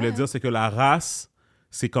qu'elle, qu'est-ce qu'elle voulait dire? C'est que la race,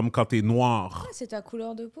 c'est comme quand t'es noir. Ouais, c'est ta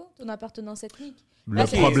couleur de peau, ton appartenance ethnique. Le Là,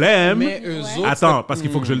 c'est- problème... Mais eux Ouais. autres, Attends, parce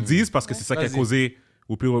qu'il faut que je le dise, parce que c'est ça qui a Vas-y. causé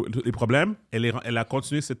les problèmes. Elle a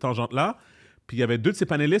continué cette tangente-là. Puis il y avait deux de ses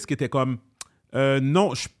panélistes qui étaient comme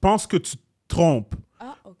non, je pense que tu te trompes.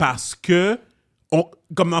 Ah, ok. Parce que,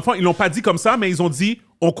 comme enfant, ils l'ont pas dit comme ça, mais ils ont dit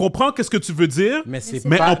on comprend qu'est-ce que tu veux dire, Mais c'est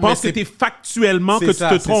mais pas- on pense que c'est- tu es factuellement que c'est tu ça,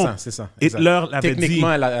 te c'est trompes. ça, c'est ça, exact. Hitler l'avait dit.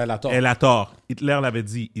 Techniquement, elle a tort. Elle a tort. Hitler l'avait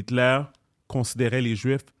dit. Hitler considérait les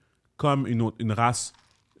Juifs comme une race,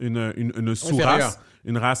 une sous-race, Inférieure.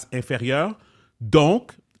 une race inférieure.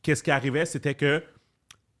 Donc, qu'est-ce qui arrivait, c'était que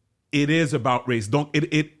it is about race. Donc,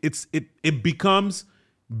 it becomes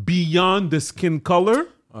beyond the skin color.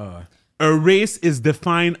 Ah ouais. A race is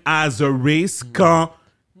defined as a race quand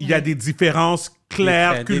il y a des différences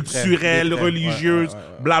claires, Des traits, culturelles, des traits. religieuses, Ouais, ouais,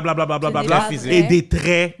 ouais, ouais. blablabla, Ce n'est bla, pas physique. et vrai. des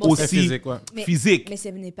traits Bon, C'est aussi physique, ouais. Mais- physiques. Mais ce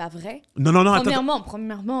n'est pas vrai. Non, attends.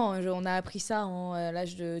 Premièrement, on a appris ça à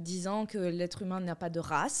l'âge de 10 ans, que l'être humain n'a pas de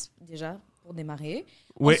race, déjà, pour démarrer.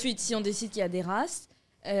 Ouais. Ensuite, si on décide qu'il y a des races,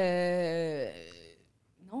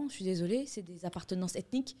 non, je suis désolée, c'est des appartenances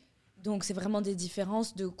ethniques. Donc, c'est vraiment des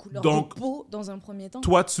différences de couleur Donc, de peau dans un premier temps.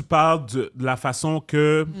 Toi, tu parles de la façon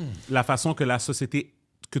que la société,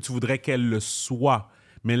 que tu voudrais qu'elle le soit.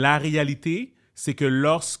 Mais la réalité, c'est que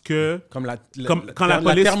lorsque... Comme quand la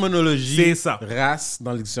police- terminologie C'est ça. race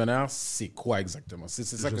dans le dictionnaire, c'est quoi exactement? C'est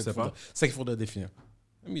ça Je que sais pas. c'est ça qu'il faudrait définir.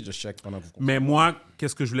 Let me just check pendant que vous Mais moi,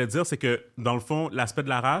 qu'est-ce que je voulais dire, c'est que, dans le fond, l'aspect de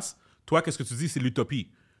la race, toi, qu'est-ce que tu dis, c'est l'utopie.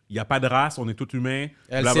 Il n'y a pas de race, on est tous humains.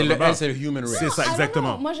 Elle, blablabla. c'est le human race. C'est ça,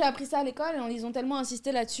 exactement. Moi, j'ai appris ça à l'école et ils ont tellement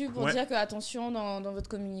insisté là-dessus pour Ouais. dire que, attention, dans votre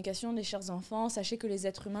communication, les chers enfants, sachez que les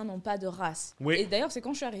êtres humains n'ont pas de race. Oui. Et d'ailleurs, c'est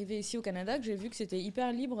quand je suis arrivée ici au Canada que j'ai vu que c'était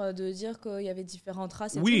hyper libre de dire qu'il y avait différentes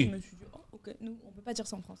races. Et Oui. tout. Je me suis dit, oh, ok, nous, on peut pas dire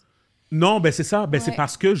ça en France. Non, ben c'est ça. Ben c'est Ouais.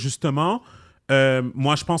 parce que, justement,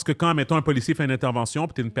 moi, je pense que quand, mettons, un policier fait une intervention,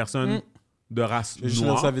 puis tu es une personne de race Je vais juste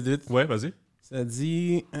noire... lancer ça vite vite. Ouais, vas-y. Ça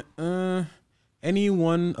dit any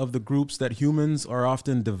one of the groups that humans are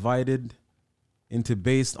often divided into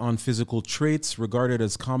based on physical traits regarded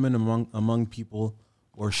as common among people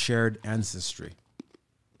or shared ancestry.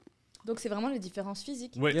 Donc, c'est vraiment les différences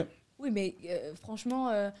physiques. Oui. Yep. Oui, mais franchement,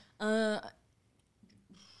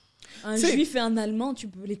 un C'est- juif et un allemand, tu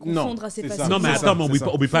peux les confondre assez c'est ça. facilement. Non, mais C'est ça, attends, mais c'est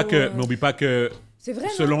ça. oublie pas Faut, que... mais oublie pas que, C'est vrai,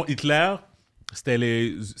 non? selon Hitler,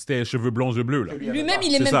 c'était cheveux blonds, yeux bleus, là. Lui-même,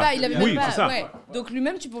 il est C'est même ça. pas. Il avait Oui, même pas. c'est ça. Ouais. Donc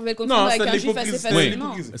lui-même, tu pouvais le confondre avec c'est un juif assez l'hypocrisie.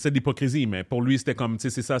 facilement. C'est de l'hypocrisie, mais pour lui, c'était comme, tu sais,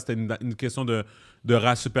 c'est ça, c'était une question de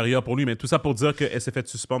race supérieure pour lui. Mais tout ça pour dire qu'elle s'est fait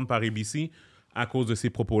suspendre par ABC à cause de ces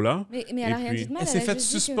propos-là. Mais elle n'a rien dit de mal. Elle s'est a fait juste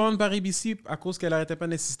dit que- suspendre par ABC à cause qu'elle n'arrêtait pas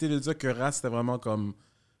d'insister de dire que race, c'était vraiment comme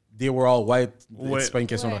they were all white. Ouais. C'est pas une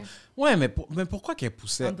question Ouais. de race. Ouais, mais pourquoi qu'elle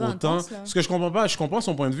poussait Un peu autant? intense, là. Parce que je comprends pas, je comprends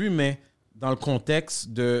son point de vue, mais dans le contexte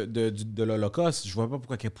de l'Holocauste, je vois pas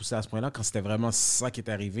pourquoi qu'elle poussait à ce point-là quand c'était vraiment ça qui est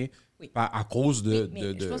arrivé, Oui. pas à cause de...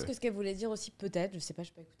 Mais je pense que ce qu'elle voulait dire aussi, peut-être, je sais pas, je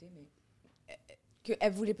n'ai pas écouté, mais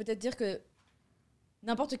qu'elle voulait peut-être dire que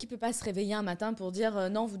n'importe qui peut pas se réveiller un matin pour dire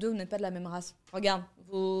non, vous deux, vous n'êtes pas de la même race. Regarde,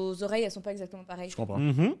 vos oreilles, elles sont pas exactement pareilles. Je comprends.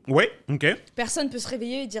 Oui, OK. Personne peut se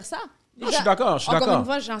réveiller et dire ça. Non, je suis d'accord, Encore une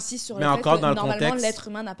fois, j'insiste sur Mais le fait encore que dans le normalement, contexte- l'être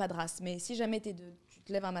humain n'a pas de race. Mais si jamais tu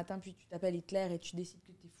te lèves un matin, puis tu t'appelles Hitler et tu décides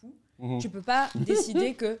que tu es fou, tu peux pas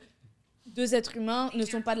décider que deux êtres humains ne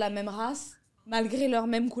sont pas de la même race, malgré leur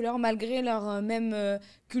même couleur, malgré leur même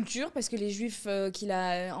culture, parce que les juifs qu'il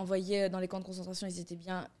a envoyés dans les camps de concentration, ils étaient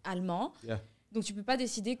bien allemands. Yeah. Donc tu peux pas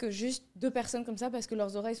décider que juste deux personnes comme ça, parce que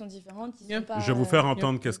leurs oreilles sont différentes, ils sont pas... Je vais vous faire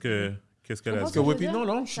entendre qu'est-ce qu'elle a comprends dit. Parce que ce que je veux Whoopi, dire?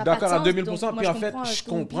 non, je Ça suis a pas de d'accord à sens, 2000%. donc moi, Puis en je fait, comprends, je ce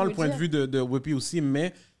que Whoopi comprends le veut point de dire. vue de Whoopi aussi,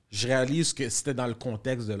 mais je réalise que c'était dans le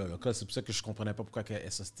contexte de l'Holocauste. C'est pour ça que je comprenais pas pourquoi elle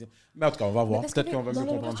s'ostine. Mais en tout cas, on va voir. Parce Peut-être que qu'on va dans mieux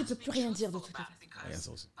l'Holocauste, comprendre. tu peux plus rien dire de toute façon. Ouais,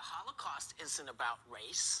 ça aussi. The Holocaust isn't about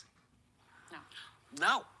race.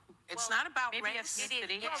 No. It's not about Maybe race.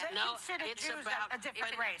 ethnicity. It's, Well, they no, consider it's Jews about a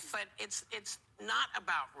different race. But it's not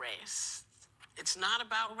about race. It's not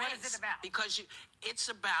about What race. is it about? Because it's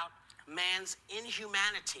about man's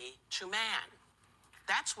inhumanity to man.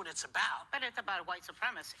 That's what it's about. But it's about white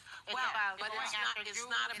supremacy. It's Well, about but going it's after not- it's Jews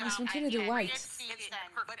not and- about- Ils sont tous les deux and white. Gypsies It's-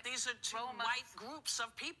 and but these are two Romans. white groups of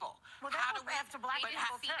people. Well, they How would do we have to black but people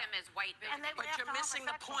how- too. And they would But have you're to missing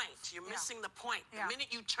the homosexuals. point. You're Yeah. missing the point. Yeah. The minute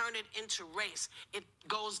you turn it into race, it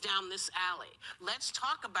goes down this alley. Let's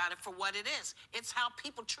talk about it for what it is. It's how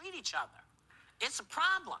people treat each other. It's a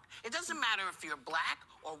problem. It doesn't matter if you're black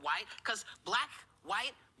or white, because black,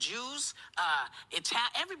 white, Jews,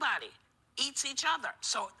 everybody eats each other.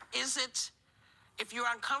 So is it, if you're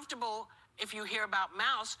uncomfortable, if you hear about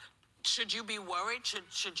mouse, should you be worried?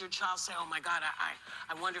 Should your child say, oh my God,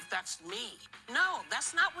 I wonder if that's me? No,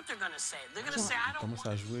 that's not what they're going to say. They're going to say, I don't Commence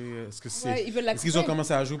à jouer. Est-ce que Ouais, ils veulent la est-ce qu'ils ont couper.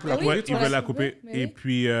 commencé à jouer pour la Oui, couper? Oui, ils Ouais, veulent la c'est couper. vrai, mais Et oui.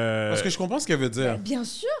 puis... Parce que je comprends ce qu'elle veut dire. Bien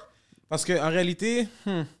sûr. Parce qu'en réalité,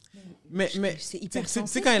 mais C'est tu hyper sais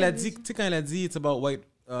sensé, quand ce elle a qu'elle dit, veut tu sais quand elle a dit it's about white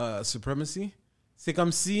supremacy, c'est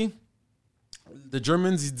comme si the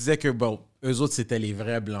Germans ils disaient que bon, eux autres c'était les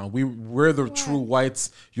vrais blancs. We're the true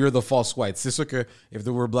whites, you're the false whites. C'est sûr que if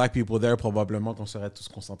there were black people there, probablement qu'on serait tous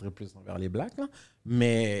concentrés plus envers les blacks là.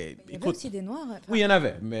 Mais Il y avait écoute, aussi des noirs. Enfin, oui il y en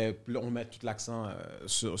avait, mais là, on met tout l'accent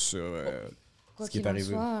sur quoi ce qui est qu'il en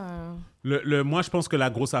arrivé. soit, Moi, je pense que la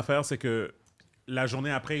grosse affaire, c'est que la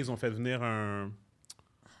journée après, ils ont fait venir un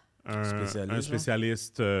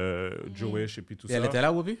spécialiste Jewish et puis tout Et ça. elle était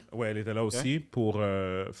là, Whoopi? Oui, elle était là aussi pour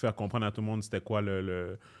faire comprendre à tout le monde c'était quoi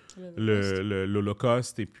l'Holocauste.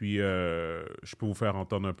 l'Holocauste. Et puis, je peux vous faire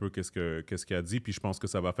entendre un peu qu'est-ce qu'il a dit. Puis je pense que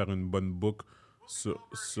ça va faire une bonne boucle sur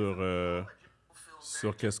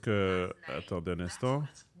qu'est-ce que... Attendez un instant.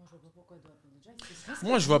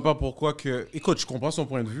 Moi, je vois pas pourquoi que... Écoute, je comprends son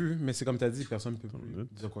point de vue, mais c'est comme tu as dit, personne ne peut plus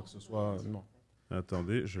minute. dire quoi que ce soit. Non.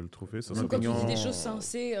 Attendez, je vais le trouver. Ça, Mon ça Comme tu opinion- dis des choses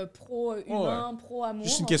sensées, pro-humain, pro-amour.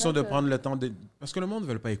 Juste une en question fait, de prendre le temps de... Parce que le monde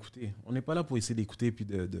ne veut pas écouter. On n'est pas là pour essayer d'écouter puis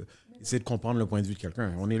essayer de comprendre le point de vue de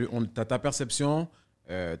quelqu'un. T'as ta perception,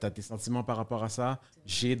 t'as tes sentiments par rapport à ça.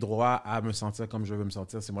 J'ai droit à me sentir comme je veux me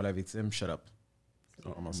sentir. C'est moi la victime. Shut up.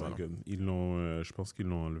 Oh Comment my ça, là? God. Je pense qu'ils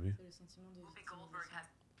l'ont enlevé.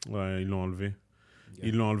 Ouais, ils l'ont enlevé.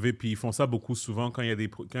 Ils l'ont enlevé, puis ils font ça beaucoup souvent quand il y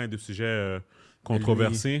a des sujets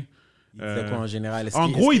controversés. Il disait quoi en général? En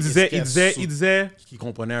gros, il disait Qu'il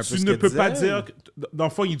comprenait un peu tu ce ne qu'elle peux pas disait, dire... Dans le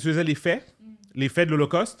fond, il utilisait les faits de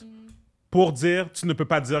l'Holocauste, pour dire tu ne peux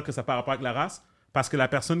pas dire que ça par rapport avec la race, parce que la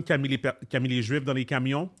personne qui a mis les Juifs dans les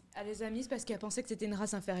camions, Elle les a mises parce qu'elle pensait que c'était une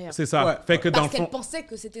race inférieure. c'est ça. Ouais. Fait que dans Parce le qu'elle fond... pensait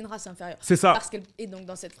que c'était une race inférieure. C'est ça. Et donc,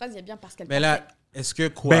 dans cette phrase, il y a bien parce qu'elle Mais pensait. là, est-ce que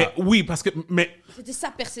quoi? Ben oui, parce que... Mais C'était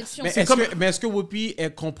sa perception. Mais c'est est-ce que Whoopi,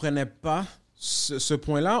 elle comprenait pas ce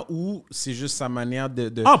point-là ou c'est juste sa manière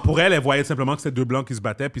de... pour elle, elle voyait simplement que c'était deux blancs qui se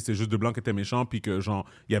battaient, puis c'est juste deux blancs qui étaient méchants, puis que, genre,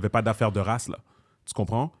 il n'y avait pas d'affaire de race, là. Tu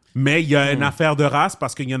comprends? Mais il y a une affaire de race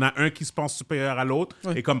parce qu'il y en a un qui se pense supérieur à l'autre.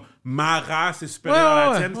 Et comme ma race est supérieure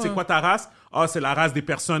à la tienne, c'est quoi ta race? Ah, c'est la race des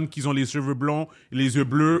personnes qui ont les cheveux blonds, les yeux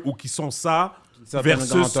bleus ou qui sont ça, certaine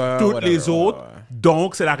versus grandeur, toutes whatever, les autres. ouais.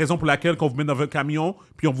 Donc, c'est la raison pour laquelle qu'on vous met dans votre camion,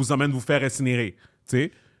 puis on vous emmène vous faire incinérer. Tu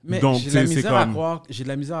sais? Mais Donc, j'ai de la c'est misère comme... à croire, j'ai de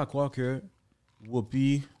la misère à croire que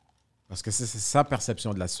Whoopi, parce que c'est sa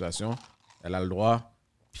perception de la situation, elle a le droit,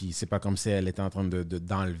 puis c'est pas comme si elle était en train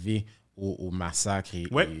d'enlever au massacre et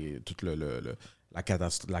toute la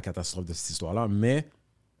catastrophe de cette histoire-là, mais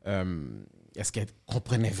est-ce qu'elle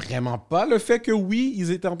comprenait vraiment pas le fait que oui,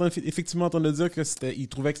 ils étaient effectivement en train de dire que ils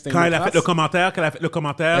trouvaient que c'était Quand une elle a race? fait le commentaire,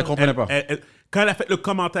 Elle comprenait pas. Quand elle a fait le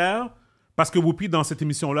commentaire, parce que Whoopi, dans cette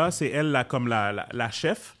émission-là, c'est elle comme la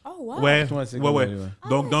chef. Oh, wow. Ouais, Ouais, c'est ouais, comme ouais. elle, ouais.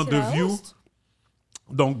 Donc, dans c'est The la View... host?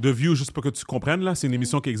 Donc, The View, juste pour que tu comprennes, là, c'est une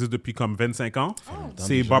émission qui existe depuis comme 25 ans.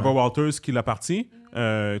 C'est déjà. Barbara Walters qui l'a partie.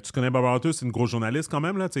 Tu connais Barbara Walters, c'est une grosse journaliste quand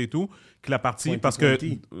même, là, tu sais, et tout, qui l'a partie parce que...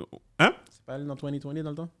 2020. Hein? C'est pas elle dans 2020 dans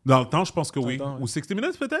le temps? Dans le temps, je pense que oui. le temps, ouais. Ou 60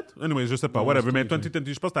 Minutes, peut-être? Anyway, je sais pas. Non, Whatever. c'est Mais 2020.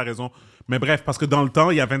 2020, je pense que t'as raison. Mais bref, parce que dans le temps,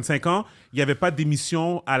 il y a 25 ans, il n'y avait pas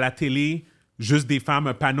d'émission à la télé, juste des femmes,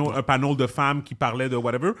 un panel de femmes qui parlaient de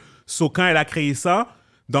whatever. Sauf quand elle a créé ça,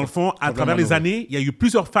 dans le fond, à travers les nouveau. années, il y a eu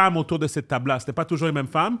plusieurs femmes autour de cette table-là. C'était pas toujours les mêmes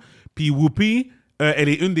femmes. Puis Whoopi, elle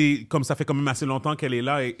est une des... Comme ça fait quand même assez longtemps qu'elle est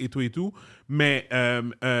là et tout et tout. Mais,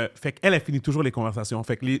 fait qu'elle, elle finit toujours les conversations.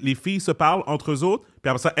 Fait que les filles se parlent entre eux autres. Puis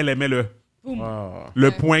après ça, elle émet le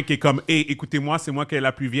point qui est comme, hey, écoutez-moi, c'est moi qui est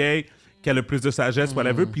la plus vieille, qui a le plus de sagesse,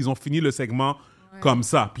 whatever. Puis ils ont fini le segment comme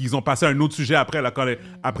ça. Puis ils ont passé à un autre sujet après, là,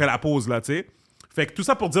 après la pause, là, tu sais. Fait que tout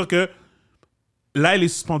ça pour dire que là, elle est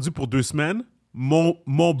suspendue pour 2 semaines. Mon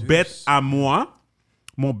bet à moi,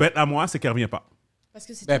 c'est qu'elle revient pas. Parce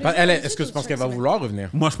que c'est Ben, tous les elle, jours, est-ce que tu chaque penses qu'elle va semaine. vouloir revenir?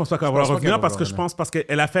 Moi, je pense pas qu'elle va pense pas revenir qu'elle va parce que revenir. je pense parce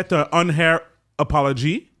qu'elle a fait un on-hair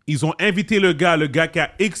apology. Ils ont invité le gars qui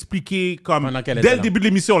a expliqué comme Pendant qu'elle dès était le là. début de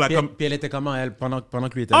l'émission là Puis, comme puis elle était comment, elle, pendant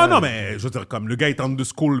que lui était ah là? non mais je veux dire comme le gars est en de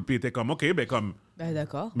school puis il était comme OK ben comme Ben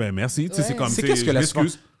d'accord. ben merci tu sais Ouais. c'est comme C'est tu qu'est-ce sais, que je la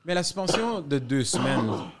m'excuse. Mais la suspension de 2 semaines,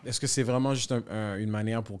 est-ce que c'est vraiment juste une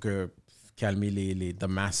manière pour calmer the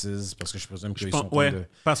masses? Parce que je présume qu'ils sont en train Ouais, de...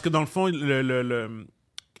 parce que dans le fond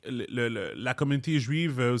la communauté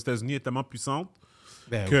juive aux États-Unis est tellement puissante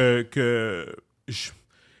Ben,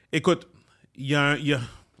 écoute, il y a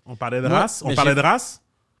on parlait de Moi, race, mais de race.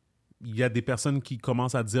 Il y a des personnes qui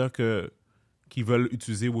commencent à dire qu'ils veulent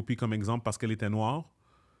utiliser Whoopi comme exemple parce qu'elle était noire.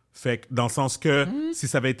 Fait que dans le sens que si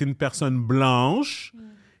ça avait été une personne blanche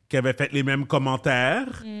qui avait fait les mêmes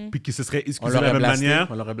commentaires puis qui se serait on excusée de la l'aurait même blasté? manière.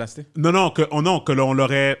 On l'aurait blasté? Non, que l'on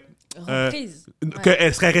l'aurait Reprise.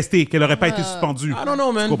 qu'elle serait restée, qu'elle n'aurait pas été suspendue. Ah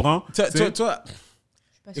non, man. Tu comprends? Toi,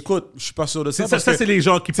 écoute, je suis pas sûr de ça. Ça, c'est les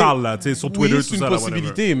gens qui parlent là, tu sais, sur Twitter, Oui, tout c'est une ça. là, whatever.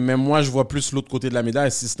 possibilité, mais moi, je vois plus l'autre côté de la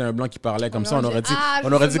médaille. Si c'était un blanc qui parlait comme ça, on aurait dit,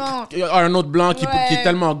 justement. un autre blanc qui Ouais. est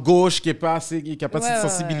tellement gauche, qui a pas de Ouais,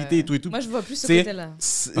 sensibilité et tout et tout. Moi, je vois plus ce C'est- côté-là.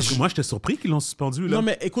 Parce que moi, j'étais surpris qu'ils l'ont suspendu. Là. Non,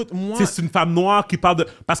 mais écoute, moi... Tu sais, c'est une femme noire qui parle de...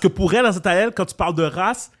 Parce que pour elle, à elle, quand tu parles de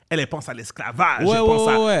race, elle pense à l'esclavage. Ouais, elle pense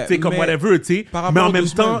à... ouais. Tu sais, comme Mais whatever, tu sais. par rapport Mais en aux même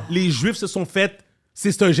 2 temps, semaines. les Juifs se sont fait...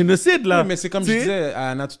 C'est un génocide, là. Oui, mais c'est comme Tu je sais. disais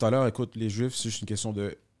à Anna tout à l'heure, écoute, les Juifs, c'est juste une question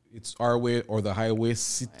de it's our way or the highway.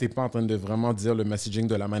 Si t'es pas en train de vraiment dire le messaging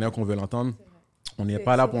de la manière qu'on veut l'entendre, on n'est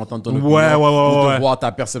pas là pour entendre ton opinion Ouais, ou ouais. de voir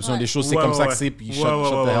ta perception des choses. C'est Ouais, comme ça ouais. que c'est, puis Ouais, shut ouais,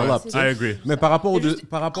 the hell ouais. up. C'est tu sais. I agree. Mais par rapport aux C'est juste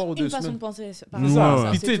deux une façon semaines... de penser. Ouais, ouais.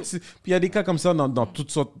 Puis C'est tu tout. sais, puis il y a des cas comme ça dans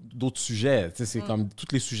toutes sortes d'autres sujets. Tu sais, c'est comme tous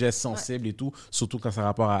les sujets sensibles et tout, surtout quand ça a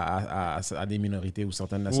rapport à des minorités ou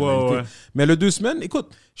certaines nationalités. Ouais. Mais le 2 semaines, écoute,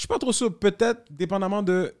 je suis pas trop sûr. Peut-être, dépendamment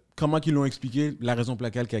de comment ils l'ont expliqué, la raison pour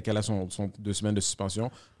laquelle qu'elle a son 2 semaines de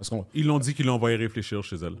suspension. Parce qu'on... Ils l'ont dit qu'ils l'ont envoyé réfléchir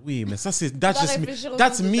chez elle. Oui, mais ça, c'est... Va réfléchir au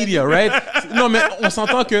That's bout de ta media, right? Non, mais on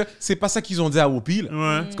s'entend que c'est pas ça qu'ils ont dit à Whoopi, là.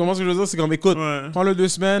 Ouais. Tu comprends ce que je veux dire? C'est comme, écoute, Ouais. prends le 2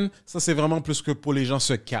 semaines, ça, c'est vraiment plus que pour les gens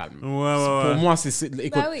se calment. Ouais. Pour moi,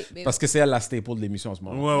 écoute, oui, mais- parce que c'est elle la staple de l'émission en ce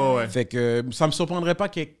moment. Ouais. Fait que ça me surprendrait pas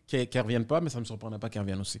qu'elle revienne pas, mais ça me surprendrait pas qu'elle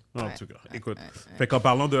revienne aussi. En tout cas, écoute. Fait qu'en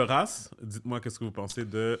parlant de race, dites-moi qu'est-ce que vous pensez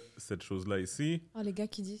de cette chose-là ici. Oh, les gars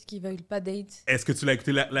qui disent qu'ils veulent pas date. Est-ce que tu l'as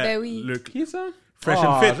écouté Ben oui. le Qui est ça? Fresh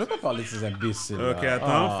and Fit? Je vais pas parler de ces imbéciles. Ok,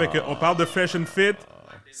 attends. Fait qu'on parle de Fresh and Fit.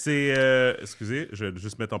 C'est... excusez, je vais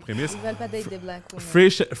juste mettre en prémisse. Ils veulent pas date des blacks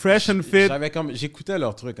women. Fresh and Fit. J'écoutais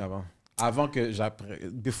leur truc avant que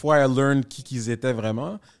before I learned qui qu'ils étaient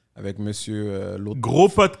vraiment, avec monsieur l'autre. Gros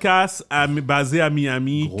podcast basé à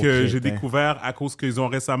Miami Gros que j'ai crétin. découvert à cause qu'ils ont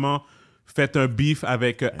récemment fait un beef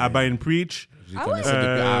avec Abba and Preach. Je les connaissais depuis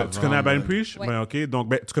avant, Tu connais Abba and man. Preach? Ouais. Ben, OK. Donc,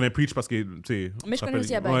 ben, tu connais Preach parce que, tu sais... Mais je connais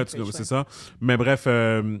aussi Abba and ouais, Preach, c'est ouais. ça. Mais bref,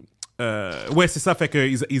 ouais, c'est ça. Fait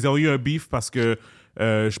qu'ils ont eu un beef parce que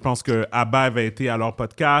je pense que Abba avait été à leur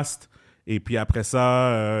podcast. Et puis après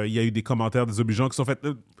ça, il y a eu des commentaires désobligeants qui sont faits.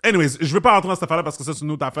 Anyways, je veux pas rentrer dans cette affaire-là parce que ça, c'est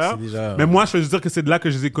une autre affaire. C'est déjà- Mais moi, je veux juste dire que c'est de là que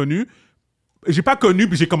je les ai connus. J'ai pas connu,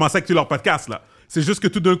 puis j'ai commencé à écouter leur podcast, là. C'est juste que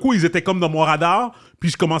tout d'un coup, ils étaient comme dans mon radar,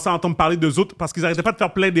 puis je commençais à entendre parler d'eux autres, parce qu'ils arrêtaient pas de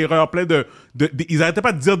faire plein d'erreurs, ils arrêtaient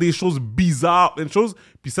pas de dire des choses bizarres, plein de choses.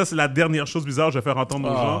 Puis ça, c'est la dernière chose bizarre que je vais faire entendre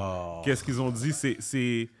aux gens. Qu'est-ce qu'ils ont dit? C'est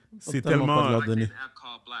Tellement pas de tellement... leur donner.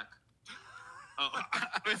 Alcohol black.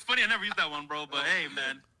 Oh, it's funny I never used that one, bro. But hey,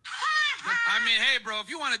 man. I mean, hey, bro, if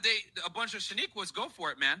you want to date a bunch of Shaniquas, go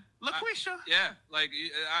for it, man. LaQuisha? Yeah, like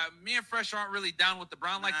me and Fresh aren't really down with the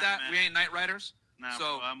brown like that. Man. We ain't night riders. Nah,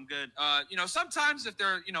 so bro, I'm good. Sometimes if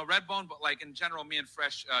they're Redbone, but like in general, me and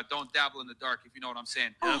Fresh don't dabble in the dark. If you know what I'm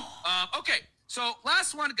saying. Okay, so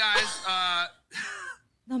last one, guys.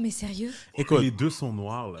 Non, mais sérieux? Écoute, Les deux sont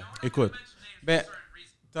noirs, là. écoute. Ben,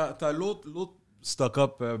 t'as l'autre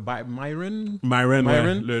stock-up, Myron. Myron,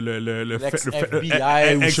 Myron? ouais. Le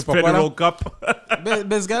Ex-FBI ou je sais pas quoi, là. ex-federal cop.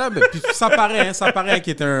 Ben, ce gars-là, puis ça paraît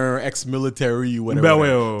qu'il est un ex-military ou whatever. Ben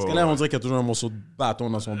ouais. Ce gars-là, on dirait qu'il y a toujours un morceau de bâton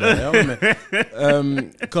dans son derrière.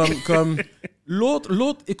 Mais, comme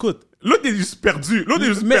l'autre, écoute. L'autre est juste perdu.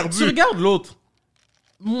 Mais tu regardes l'autre.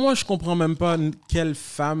 Moi, je comprends même pas quelle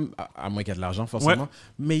femme, à moins qu'il y ait de l'argent, forcément,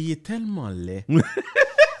 mais il est tellement laid.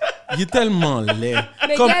 Il est tellement laid.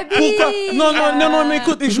 Mais Comme, Gabi, pourquoi? Non, mais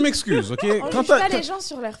écoute, je m'excuse, OK? On juge pas les gens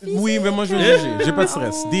sur leur physique. Oui, mais moi, je vais juger. J'ai pas de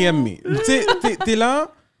stress. DM me. Tu sais, t'es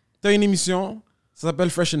là, t'as une émission, ça s'appelle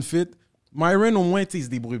Fresh and Fit. Myron, au moins, il se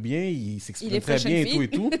débrouille bien, il s'exprime très fresh bien and et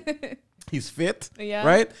tout. He's fit, Yeah.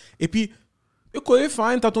 right? Et puis, écoute,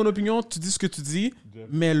 fine, t'as ton opinion, tu dis ce que tu dis,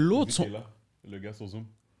 mais l'autre... Le gars sur Zoom.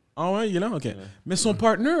 Ah ouais, il est là? OK. Mais son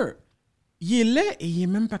partner, il est laid et il est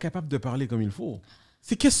même pas capable de parler comme il faut.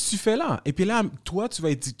 C'est qu'est-ce que tu fais là? Et puis là, toi, tu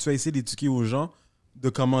vas essayer d'éduquer aux gens de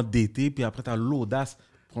comment dater, puis après, tu as l'audace.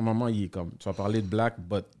 Pour le moment, il est comme... Tu vas parler de black,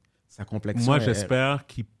 but sa complexion...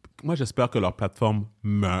 Moi, j'espère que leur plateforme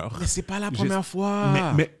meurt. Mais c'est pas la première fois.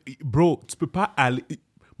 Mais, bro, tu peux pas aller...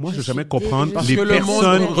 Moi, je vais jamais comprendre Parce les que le monde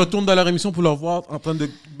personnes... retourne dans leur émission pour leur voir en train de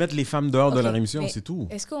mettre les femmes dehors de leur émission, mais c'est tout.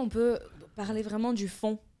 Est-ce qu'on peut parler vraiment du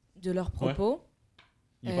fond de leurs propos?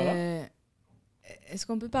 Il est pas là? Est-ce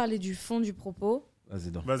qu'on peut parler du fond du propos? Vas-y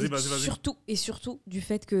donc. Et surtout du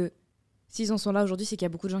fait que s'ils en sont là aujourd'hui, c'est qu'il y a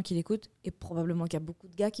beaucoup de gens qui l'écoutent et probablement qu'il y a beaucoup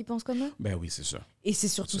de gars qui pensent comme eux. Ben oui, c'est sûr. Et c'est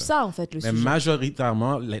surtout ça, en fait, le Mais sujet.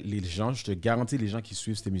 majoritairement, les gens, je te garantis, les gens qui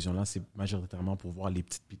suivent cette émission-là, c'est majoritairement pour voir les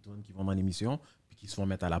petites pitounes qui vont dans l'émission puis qui se font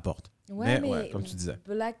mettre à la porte. Ouais, mais comme tu disais.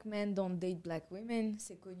 Black men don't date black women,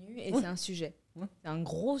 c'est connu et c'est un sujet. Ouais. C'est un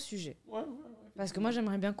gros sujet. Parce que moi,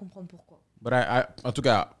 j'aimerais bien comprendre pourquoi. But en tout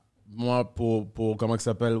cas, moi, pour comment il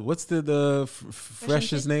s'appelle? What's the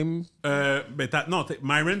Fresh's name?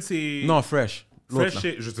 Myron, c'est... Non, Fresh. L'autre, Fresh,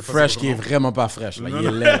 là. je sais pas Fresh son qui est nom. vraiment pas fresh. Là. Non, Il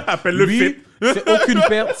est non. laid. là. Appelle-le Lui, fit.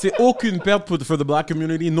 c'est aucune perte for the black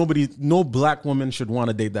community. No black woman should want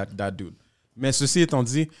to date that dude. Mais ceci étant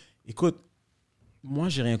dit, écoute, moi,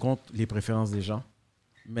 j'ai rien contre les préférences des gens.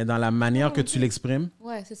 Mais dans la manière que tu l'exprimes,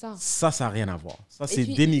 Ouais, c'est ça. ça n'a rien à voir. Ça, c'est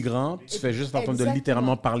puis- dénigrant. Tu fais juste en train de Exactement.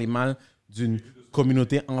 littéralement parler mal d'une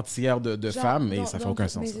communauté entière de Genre, femmes et dans- ça fait dans aucun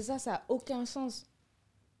tout- sens. Mais c'est ça, ça n'a aucun sens.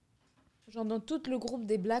 Genre dans tout le groupe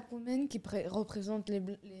des black women qui représentent les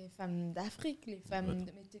femmes d'Afrique, les femmes...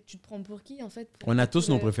 Mais tu te prends pour qui, en fait? On a tous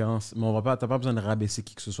nos préférences. préférences, mais on va pas, t'as pas besoin de rabaisser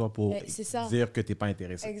qui que ce soit pour Mais c'est ça. dire que t'es pas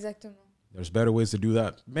intéressé. Exactement. There's better ways to do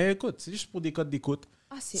that. Mais écoute, c'est juste pour des codes d'écoute.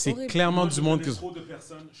 Ah, c'est C'est horrible. clairement du monde que...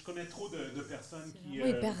 Je connais trop de personnes qui...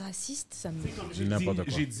 Vraiment hyper raciste, ça me... J'ai n'importe quoi.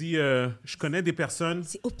 J'ai dit, je connais des personnes...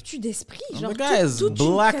 C'est obtus d'esprit. The Genre, guy is toute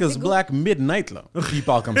une black as catégorie- black midnight, là. Puis il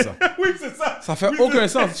parle comme ça. Oui, c'est ça. Ça fait aucun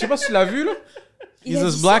sens. Je sais pas si tu l'as vu, là. Il He's a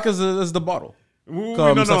as dit black as the bottle. Oui,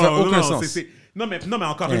 Comme, non, ça non, fait non, aucun non, sens. Non, mais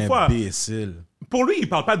encore une fois, Imbécile. pour lui, il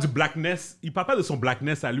parle pas du blackness. Il parle pas de son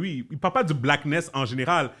blackness à lui. Il parle pas du blackness en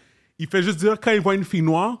général. Il fait juste dire, quand il voit une fille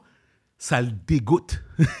noire, ça le dégoûte.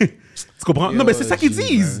 Tu comprends? Non, mais c'est ça qu'ils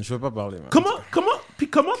disent. Je veux pas parler, man.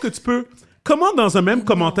 Comment que tu peux... Comment dans un même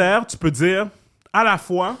commentaire, tu peux dire, à la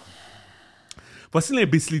fois... Voici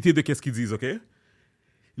l'imbécilité de qu'est-ce qu'ils disent, OK?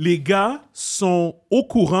 Les gars sont au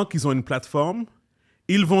courant qu'ils ont une plateforme.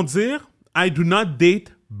 Ils vont dire, I do not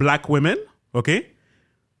date black women, OK?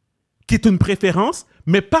 Qui est une préférence,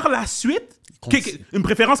 mais par la suite... une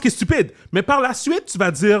préférence qui est stupide. Mais par la suite, tu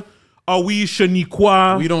vas dire... Ah oui,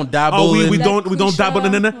 Shaniqua. We don't dabble Ah oui, in- we don't dabble.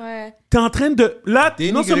 Nanana. Ouais. T'es en train de... Là,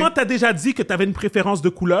 Dénigrer. non seulement t'as déjà dit que t'avais une préférence de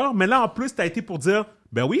couleur, mais là, en plus, t'as été pour dire,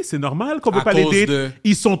 ben oui, c'est normal qu'on veut À pas les cause date. de-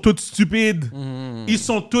 Ils sont tous stupides. Ils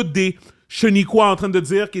sont tous des Shaniqua en train de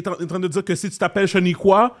dire, qui est en train de dire que si tu t'appelles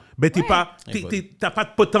Shaniqua, ben t'as pas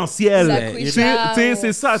de potentiel. Zaquisha, Tu sais,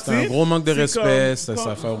 c'est ça, tu C'est un sais. gros manque de C'est respect. comme-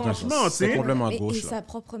 Ça fait aucun franchement, sens. tu sais. C'est complètement à Et gauche, là. sa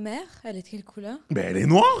propre mère, elle est de quelle couleur? Ben elle est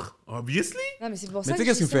noire, obviously. Non, mais c'est pour Mais ça tu sais que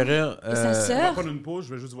qu'est-ce qui me je dis fait ça. rire? Et sa On va sœur? prendre une pause,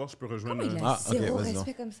 je vais juste voir si je peux rejoindre... Comment il Ah, a ok, zéro vas-y respect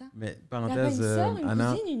donc. comme ça? Mais Il a pas une parenthèse, sœur, une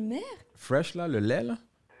Anna, cousine, une mère? Fresh, là, le lait, là.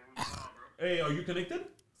 Hey, are you connected?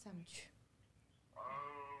 Ça me tue.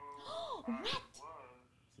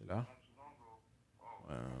 C'est là.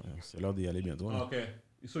 Ouais, c'est l'heure d'y aller bientôt. là. Okay.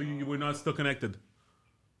 So you were not still connected.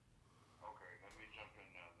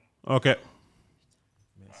 Okay.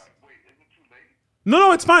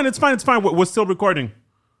 No, it's fine. It's fine. It's fine. We're still recording.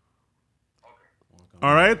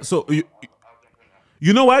 All right. So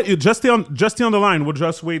you know what? You just stay on the line. We'll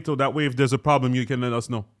just wait till that way. If there's a problem, you can let us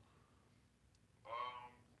know.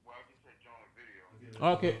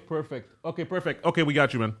 Okay, perfect. Okay, we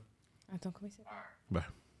got you, man. Attends, comment il s'appelle? Bye.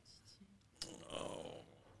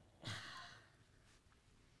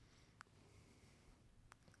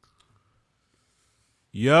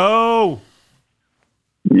 Yo.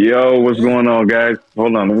 Yo, what's going on, guys?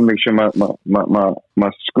 Hold on, let me make sure my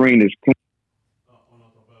screen is clean.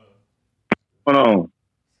 What's going on?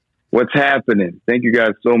 What's happening? Thank you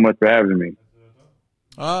guys so much for having me.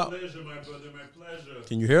 My pleasure, my brother, my pleasure.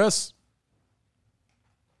 Can you hear us?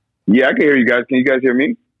 Yeah, I can hear you guys. Can you guys hear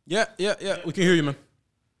me? Yeah. We can hear you, man.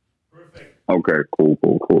 Perfect. Okay,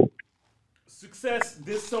 cool. Success.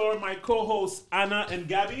 This are my co-hosts, Anna and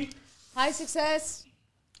Gabby. Hi, Success.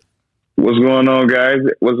 What's going on, guys?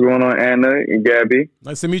 What's going on, Anna and Gabby?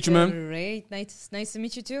 Nice to meet you, man. Great. Nice to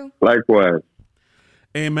meet you too. Likewise.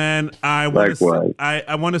 Hey, man, I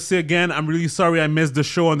want to say again, I'm really sorry I missed the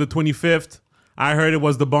show on the 25th. I heard it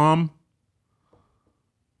was the bomb.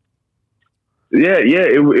 Yeah,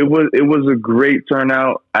 it was a great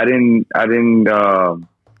turnout. I didn't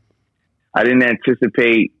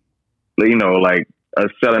anticipate, like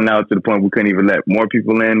us selling out to the point we couldn't even let more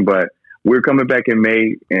people in, but we're coming back in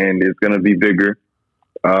May and it's gonna be bigger.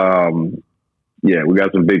 We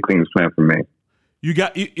got some big things planned for May. You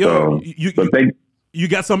got you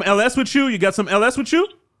got some LS with you? You got some LS with you?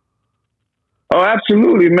 Oh,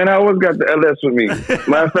 absolutely, man. I always got the LS with me.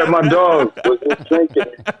 Matter of fact, my dog was just drinking.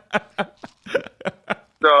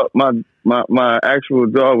 So my actual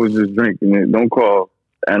dog was just drinking it. Don't call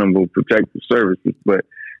Animal Protective Services, but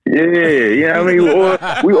yeah. I mean,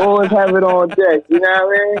 we always have it on deck. You know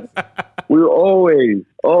what I mean? We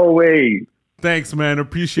always. Thanks, man.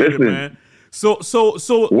 Appreciate it, man. So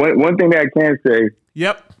one thing that I can say.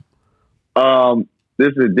 Yep.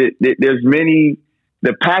 There's many.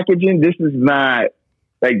 The packaging. This is not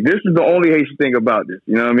like this is the only Haitian thing about this.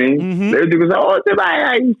 You know what I mean? Mm-hmm. Everything was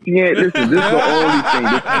Haitian. This is the only thing.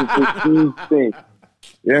 This is the huge thing.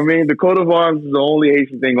 You know what I mean? The coat of arms is the only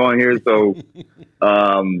Haitian thing on here. So,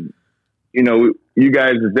 you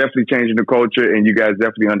guys are definitely changing the culture, and you guys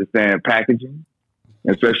definitely understand packaging,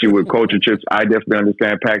 especially with culture chips. I definitely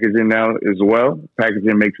understand packaging now as well.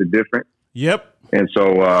 Packaging makes a difference. Yep. And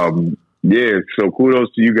so, so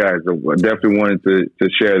kudos to you guys. I definitely wanted to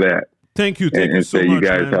share that. Thank you. And You so say much, you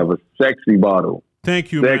guys man. have a sexy bottle.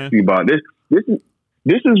 Thank you, Sexy man. bottle.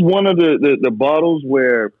 This is one of the bottles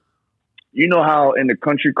where, you know how in the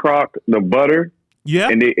country crock, the butter,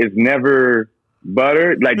 and it's never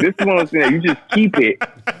butter. Like this is one of those things that you just keep it.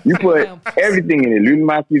 You put everything in it. L'huile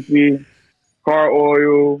massifiée, car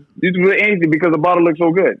oil. You can put anything because the bottle looks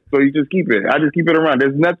so good. So you just keep it. I just keep it around.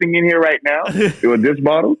 There's nothing in here right now with this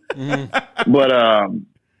bottle, but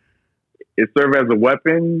it serves as a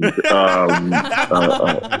weapon. It's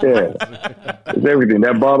everything.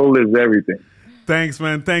 That bottle is everything. Thanks,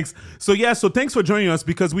 man. Thanks. So thanks for joining us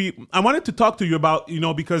because I wanted to talk to you about,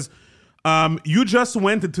 because you just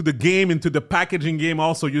went into the packaging game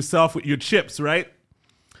also yourself with your chips, right?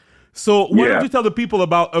 So why don't you tell the people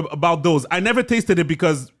about those? I never tasted it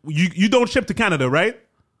because you don't ship to Canada, right?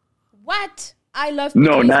 What? I love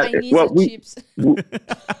chips.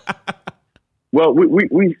 Well,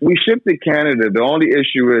 we ship to Canada. The only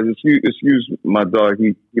issue is, excuse my dog,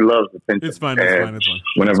 he loves attention. It's fine.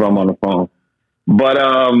 Whenever I'm on the phone. But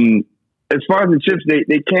as far as the chips,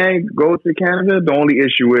 they can go to Canada. The only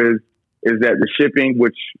issue is that the shipping,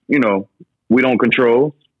 which, we don't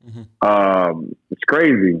control, it's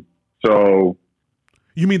crazy. So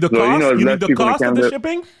you mean the cost? You mean the cost of the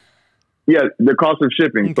shipping? Yeah, the cost of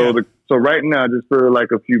shipping. Okay. So right now, just for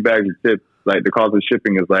like a few bags of chips, like the cost of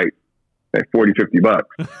shipping is like $40-$50.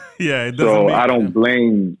 Yeah, it doesn't. So I don't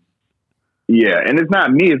blame. Yeah, and it's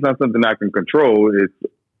not me. It's not something I can control. It's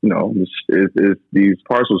it's these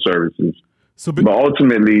parcel services. But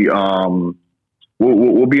ultimately,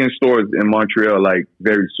 we'll be in stores in Montreal like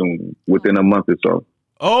very soon, within a month or so.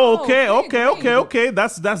 Oh, okay.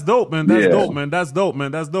 That's dope, man. That's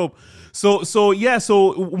dope. So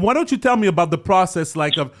why don't you tell me about the process,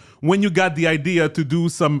 like of when you got the idea to do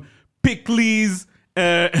some pickles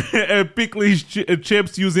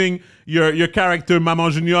chips using your character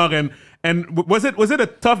Maman Junior, and was it a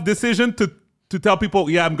tough decision to tell people,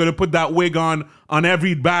 I'm gonna put that wig on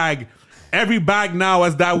every bag? Every bag now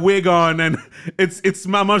has that wig on, and it's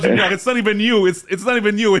Maman Junior. It's not even you. It's not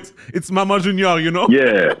even you. It's Maman Junior.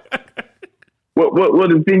 Yeah. Well,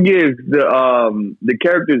 the thing is, the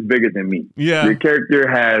character is bigger than me. Yeah. The character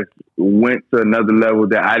has went to another level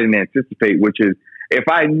that I didn't anticipate, which is if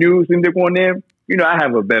I knew Syndic on them, you know, I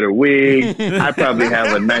have a better wig. I probably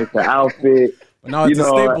have a nicer outfit. No, it's you know,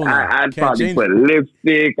 a staple now. I'd probably put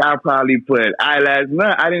lipstick. I'd probably put eyelashes.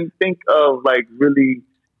 No, I didn't think of like really,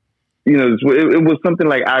 you know, it was something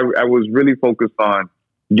like I was really focused on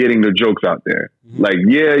getting the jokes out there. Mm-hmm. Like,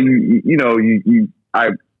 yeah, you know, I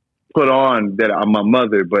put on that I'm my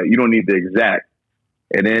mother, but you don't need the exact.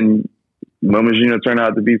 And then Mama Gina turned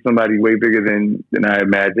out to be somebody way bigger than I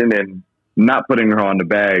imagined, and not putting her on the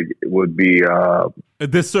bag would be a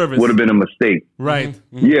disservice. Would have been a mistake, right?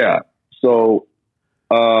 Mm-hmm. Yeah. So,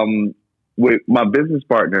 with my business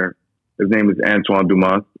partner, his name is Antoine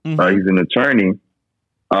Dumas. Mm-hmm. He's an attorney.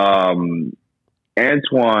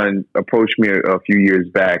 Antoine approached me a few years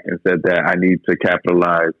back and said that I need to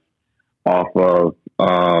capitalize off of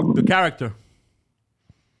the character.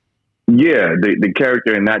 Yeah, the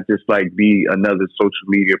character, and not just like be another social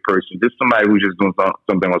media person, just somebody who's just doing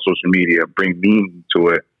something on social media, bring meaning to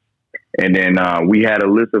it. And then we had a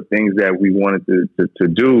list of things that we wanted to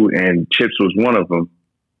do, and chips was one of them.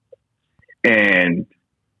 And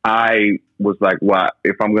I was like, well,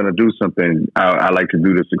 if I'm going to do something, I like to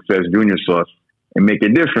do the Success Junior sauce and make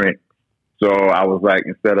it different. So I was like,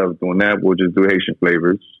 instead of doing that, we'll just do Haitian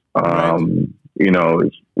flavors. You know,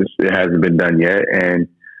 it hasn't been done yet. And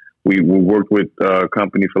we worked with a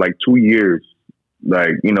company for like 2 years,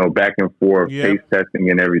 like, you know, back and forth, taste testing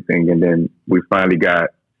and everything. And then we finally got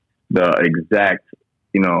the exact,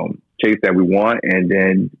 you know, taste that we want. And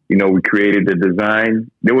then, you know, we created the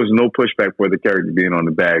design. There was no pushback for the character being on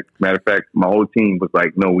the bag. Matter of fact, my whole team was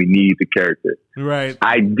like, no, we need the character. Right.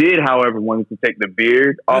 I did, however, want to take the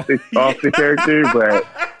beard off the character, but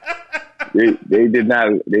they did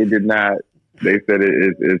not. They said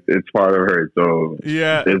it's part of her. So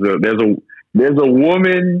yeah, there's a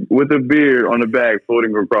woman with a beard on the bag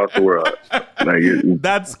floating across the world. Like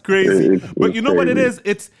that's crazy. But you know what it is?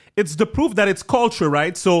 It's the proof that it's culture,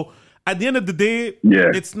 right? So at the end of the day,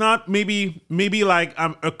 it's not maybe like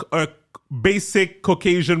I'm a basic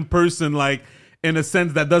Caucasian person, like in a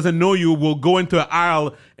sense that doesn't know you, will go into an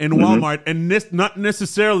aisle in Walmart and not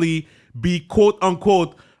necessarily be quote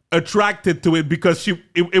unquote attracted to it because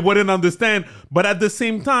it wouldn't understand. But at the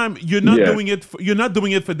same time, you're not doing it. You're not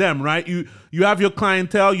doing it for them, right? You have your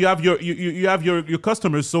clientele, you have your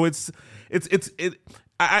customers. So I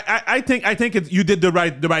think you did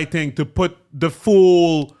the right thing to put the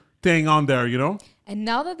full thing on there, you know. And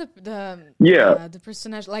now that the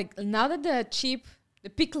personage, like now that the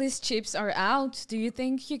pickless chips are out, do you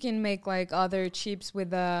think you can make like other chips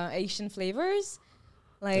with Asian flavors?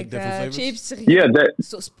 Like chips,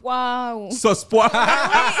 sauce pois. Sauce pois.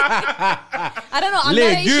 I don't know.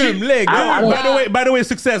 Legume. By the way,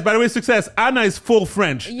 success. Anna is full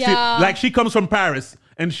French. Yeah. She comes from Paris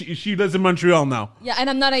and she lives in Montreal now. Yeah,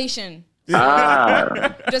 and I'm not Asian.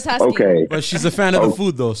 Just asking. Okay. But she's a fan of the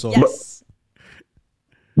food though, so. Yes.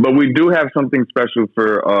 But we do have something special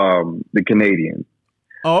for the Canadians.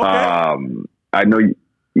 Oh, okay. I know.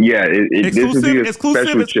 Yeah. Exclusive. It's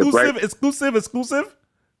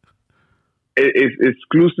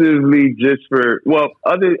exclusively just for, well,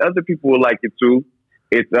 other people will like it too.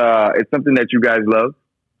 It's something that you guys love,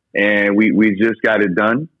 and we just got it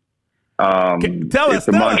done. Tell us,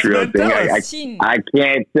 Montreal thing. I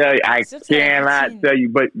can't tell you. I cannot tell you.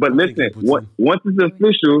 But listen, once it's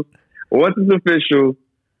official,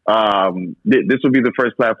 this will be the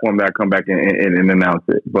first platform that I come back and announce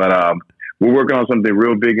it. But we're working on something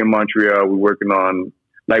real big in Montreal. We're working on,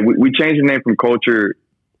 like, we changed the name from Culture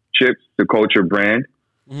Chips to Culture Brand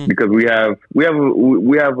because we have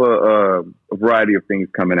a variety of things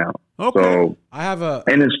coming out. Okay. So I have a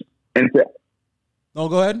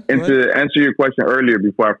go ahead. To answer your question earlier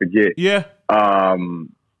before I forget. Yeah.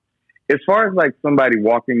 As far as like somebody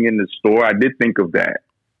walking in the store, I did think of that.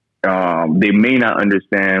 They may not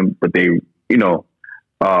understand, but they, you know,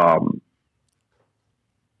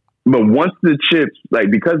 but once the chips,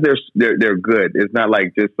 like, because they're good, it's not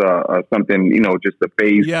like just something, you know, just a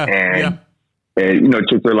face and you know,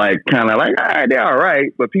 chips are like kind of like, all right, they're all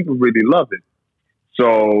right, but people really love it.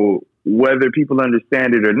 So whether people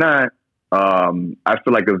understand it or not, I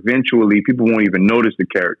feel like eventually people won't even notice the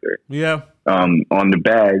character. Yeah. On the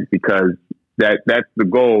bag, because that's the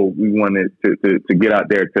goal. We wanted to get out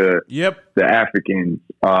there to the Africans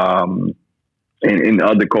in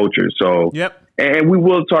other cultures. So and we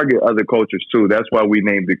will target other cultures too. That's why we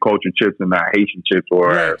named it Culture Chips and not Haitian chips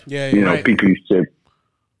or you know, Pickley's chips.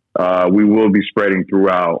 We will be spreading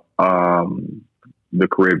throughout the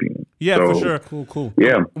Caribbean. Yeah, so, for sure. Cool.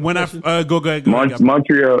 Yeah. When I go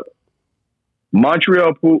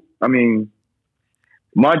Montreal's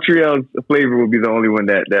flavor will be the only one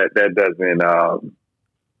that doesn't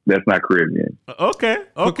that's not Caribbean. Okay.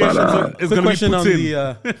 Quick question on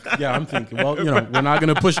the. Yeah, I'm thinking. Well, we're not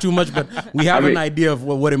going to push too much, but we have an idea of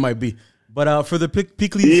what it might be. But for the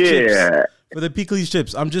Pickley's chips, for the Pickley's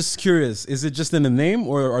chips, I'm just curious: is it just in the name,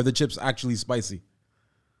 or are the chips actually spicy?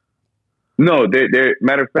 No, they're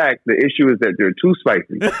matter of fact, the issue is that they're too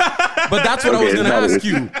spicy. But that's what I was going to ask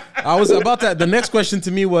you. I was about that. The next question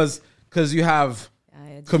to me was because you have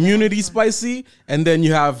community spicy, and then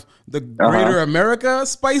you have the Greater America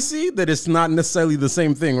spicy. That it's not necessarily the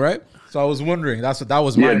same thing, right? So I was wondering. That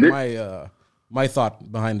was my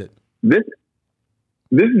thought behind it. This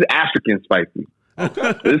is African spicy.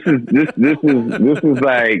 Okay. This is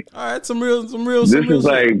like all right. Some real. This is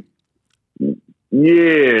like,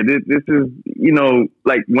 yeah. This is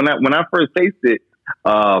like when I first tasted,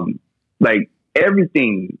 like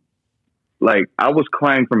everything, like I was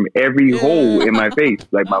crying from every hole in my face,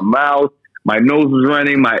 like my mouth, my nose was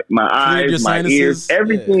running, my eyes, my ears,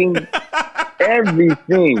 everything,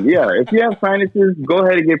 everything. Yeah. If you have sinuses, go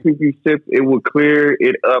ahead and get Pickley's chips. It will clear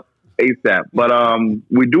it up ASAP. But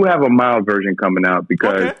we do have a mild version coming out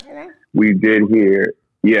because we did hear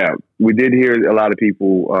a lot of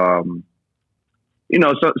people.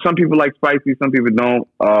 Some people like spicy, some people don't.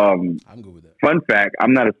 I'm good with that. Fun fact: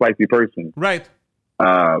 I'm not a spicy person. Right.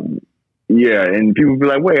 Yeah, and people be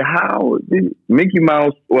like, "Wait, how did Mickey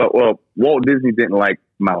Mouse?" Well, Walt Disney didn't like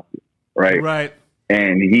mouses, right? Right.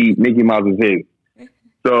 And Mickey Mouse is his.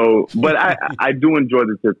 So, but I do enjoy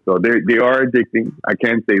the chips though. They are addicting. I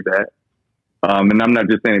can say that. And I'm not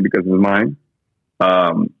just saying it because it's mine.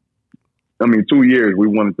 2 years we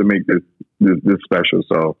wanted to make this special.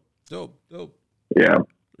 So dope. Yeah.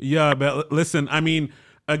 Yeah, but listen, I mean,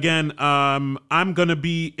 again, I'm gonna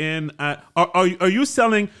be in. Are you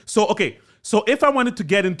selling? So if I wanted to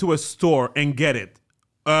get into a store and get it,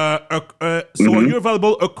 are you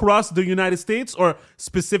available across the United States or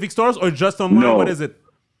specific stores or just online? No. What is it?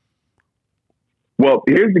 Well,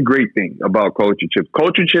 here's the great thing about Culture Chips.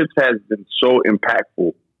 Culture Chips has been so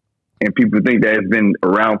impactful, and people think that it's been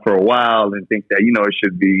around for a while and think that it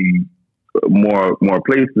should be more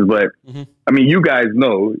places. But I mean, you guys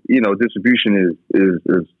know, distribution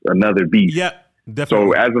is another beast. Yeah,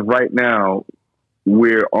 definitely. So as of right now,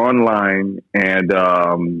 we're online, and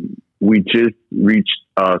we just reached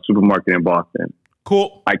a supermarket in Boston.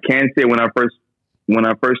 Cool. I can say when I first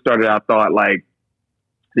started, I thought like,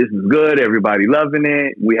 this is good. Everybody loving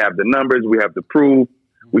it. We have the numbers. We have the proof.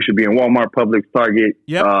 We should be in Walmart, Publix, Target,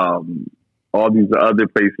 all these other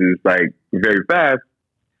places like very fast.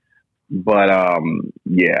 But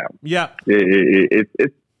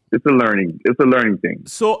it's a learning thing.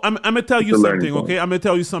 So I'm gonna tell you something, okay? I'm gonna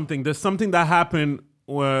tell you something. There's something that happened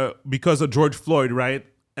because of George Floyd, right?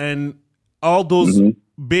 And all those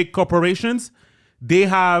big corporations, they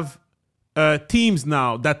have teams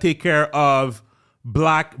now that take care of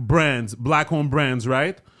black owned brands,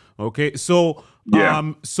 right? Okay, so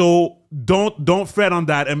so don't fret on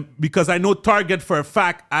that, and because I know Target for a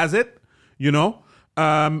fact has it,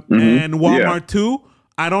 and Walmart too.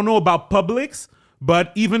 I don't know about Publix,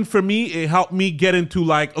 but even for me, it helped me get into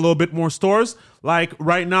like a little bit more stores. Like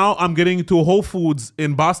right now, I'm getting into a Whole Foods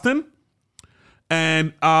in Boston,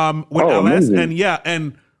 and with LS, amazing.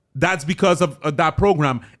 and that's because of that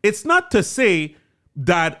program. It's not to say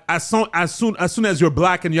that as soon as you're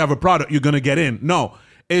black and you have a product, you're gonna get in. No,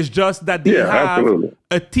 it's just that they have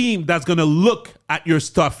a team that's gonna look at your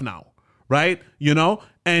stuff now, right?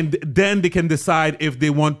 And then they can decide if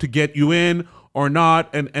they want to get you in or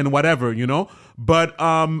not, and whatever, But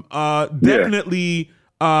definitely,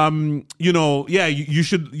 you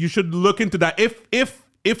should look into that.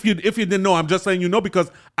 If you didn't know, I'm just saying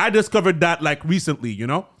because I discovered that like recently,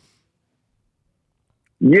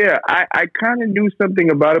 Yeah, I kind of knew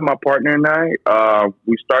something about it. My partner and I,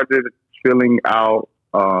 we started filling out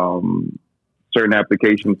certain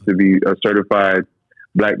applications to be a certified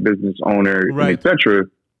Black business owner, right, etc.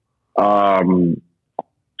 I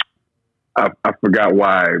forgot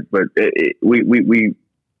why, but I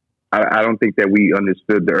don't think that we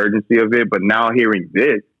understood the urgency of it. But now hearing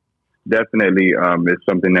this, definitely is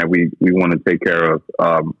something that we want to take care of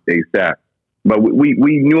ASAP. But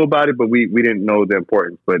we knew about it, but we didn't know the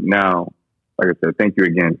importance. But now, like I said, thank you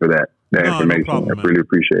again for that information. No problem, I really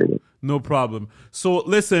appreciate it. No problem. So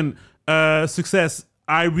listen, Success,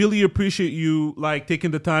 I really appreciate you like taking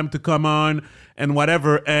the time to come on and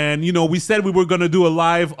whatever. And, we said we were going to do a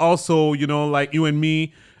live also, like you and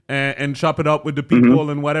me and chop it up with the people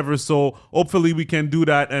and whatever. So hopefully we can do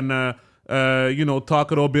that and,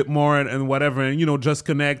 talk a little bit more and whatever, and, just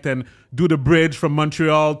connect and do the bridge from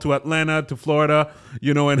Montreal to Atlanta to Florida,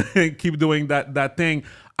 and keep doing that thing.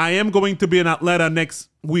 I am going to be in Atlanta next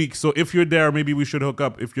week, so if you're there, maybe we should hook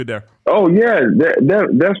up if you're there. Oh yeah,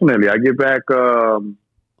 definitely. I get back.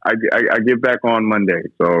 I get back on Monday.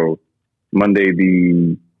 So Monday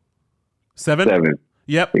the 7th.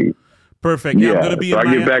 Yep. Perfect. Yeah, I'm gonna be. So in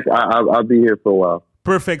I get back. I'll be here for a while.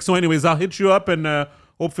 Perfect. So, anyways, I'll hit you up and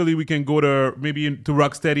hopefully we can go to to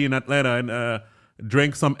Rocksteady in Atlanta and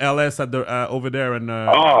drink some LS at the over there and.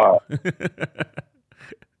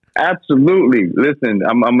 Absolutely. Listen,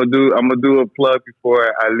 I'm gonna do a plug before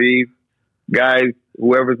I leave, guys.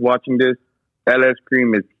 Whoever's watching this, LS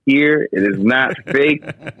Cream is here. It is not fake.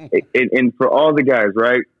 And for all the guys,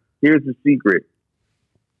 right? Here's the secret.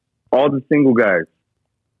 All the single guys,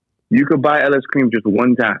 you could buy LS Cream just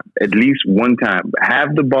one time, at least one time.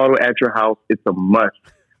 Have the bottle at your house. It's a must.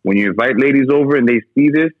 When you invite ladies over and they see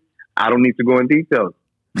this, I don't need to go in details.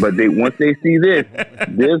 But once they see this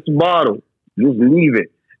bottle, just leave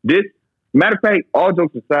it. Matter of fact, all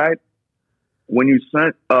jokes aside, when you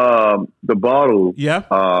sent the bottle,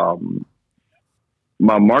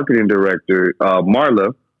 my marketing director,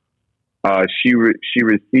 Marla, she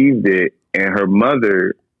received it, and her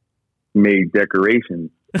mother made decorations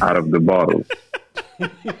out of the bottle.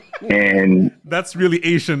 And that's really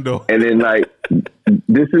Asian, though. And then, like,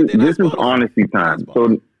 this is honesty time.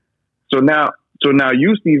 So now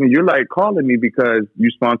you, Steven, you're like calling me because you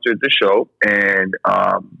sponsored the show, and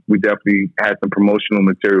we definitely had some promotional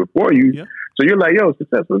material for you. Yeah. So you're like, yo,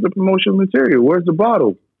 Success, where's the promotional material? Where's the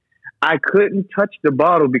bottle? I couldn't touch the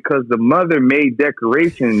bottle because the mother made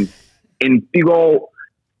decorations in big old,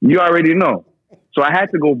 you already know. So I had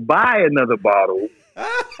to go buy another bottle.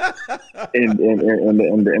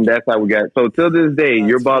 and that's how we got it. So till this day,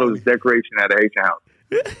 your bottle is decoration at a Haitian house.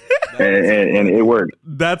 and it worked.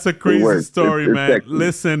 That's a crazy story, man. Sexy.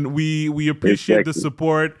 Listen, we appreciate the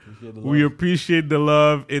support. We appreciate the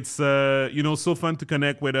love. It's so fun to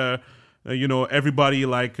connect with everybody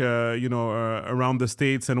around the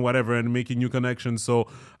States and whatever, and making new connections. So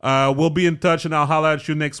we'll be in touch, and I'll holler at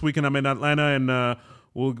you next week, and I'm in Atlanta, and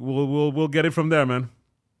we'll get it from there, man.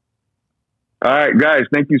 All right, guys.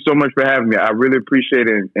 Thank you so much for having me. I really appreciate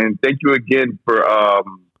it, and thank you again for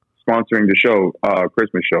sponsoring the show,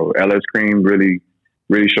 Christmas show. LS Cream really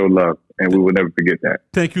showed love, and we will never forget that.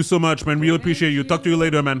 Thank you so much, man. Really appreciate you. Talk to you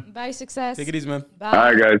later, man. Bye, Success. Take it easy, man. Bye.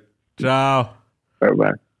 All right, guys. Ciao.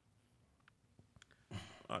 Bye.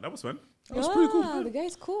 Oh, that was fun. That was pretty cool. The guy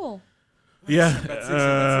is cool. Yeah,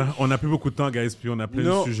 on a plus beaucoup de temps, guys, puis on a plein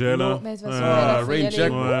de sujets là. Mais de toute façon, rain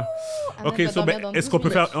check. Ouais. Ok, so, est-ce qu'on peut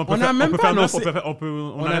faire, on peut faire 9,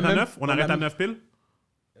 on arrête à 9, on arrête à 9 piles.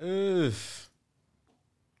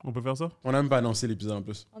 On peut faire ça? On n'a même pas annoncé l'épisode en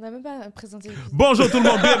plus. On n'a même pas présenté l'épisode. Bonjour tout le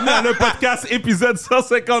monde, bienvenue à le podcast épisode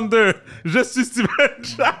 152. Je suis Steven.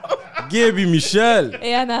 Ciao. Gaby Michel.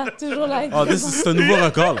 Et Anna, toujours là. Oh, c'est un nouveau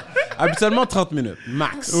record. Habituellement 30 minutes,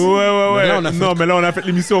 max. Ouais. Mais là, on a fait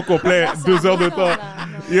l'émission au complet, 2 heures de temps.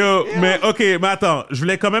 Yo, mais attends, je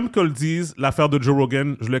voulais quand même qu'on le dise, l'affaire de Joe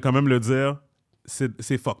Rogan, je voulais quand même le dire,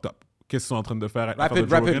 c'est fucked up. Qu'est-ce qu'ils sont en train de faire avec l'affaire de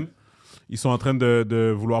Joe Rogan? Ils sont en train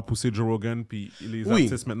de vouloir pousser Joe Rogan, puis les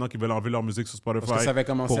artistes maintenant qui veulent enlever leur musique sur Spotify. Parce que ça avait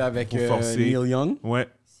commencé avec Neil Young. Ouais.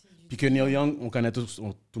 Puis que Neil Young, on connaît tout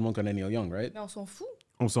le monde connaît Neil Young, right? Mais on s'en fout.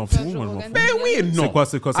 On s'en fout, moi je m'en fous. Ben oui et non.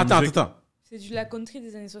 C'est quoi sa musique? Attends. C'est du la country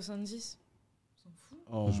des années 70. On s'en fout.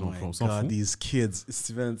 Oh on s'en my God, fout. these kids.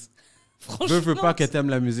 Steven, Franchement. veux pas que t'aimes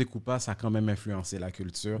la musique ou pas, ça a quand même influencé la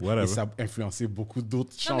culture. Whatever. Et ça a influencé beaucoup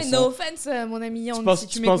d'autres chansons. Non mais no offense, mon ami, si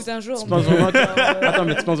tu m'écoutes un jour. Attends,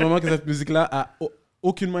 mais tu penses vraiment que cette musique-là a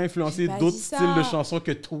aucunement influencé d'autres ça. styles de chansons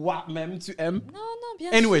que toi-même tu aimes? Non,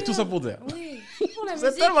 bien anyway, sûr. tout ça pour dire. Oui, pour la Vous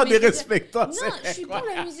musique. êtes tellement mais dérespectants. Non, je suis pour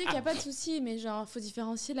la musique, il n'y a pas de souci, mais genre, faut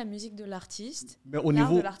différencier la musique de l'artiste. Mais au L'art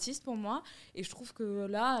niveau de l'artiste pour moi, et je trouve que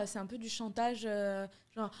là, c'est un peu du chantage,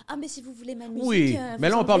 genre, mais si vous voulez ma musique. Oui, mais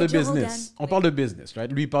là on parle de Joe business. Rogan. On parle de business,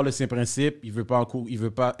 right? Lui il parle de ses principes, il veut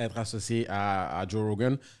pas être associé à Joe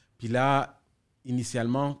Rogan. Puis là,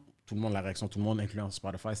 initialement, la réaction de tout le monde, incluant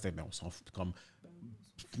Spotify, c'était on s'en fout comme.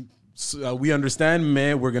 We understand,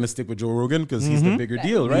 mais we're going to stick with Joe Rogan because he's the bigger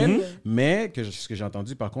deal, right? Mais ce que j'ai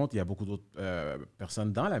entendu, par contre, il y a beaucoup d'autres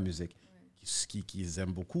personnes dans la musique qui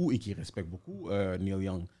aiment beaucoup et qui respectent beaucoup Neil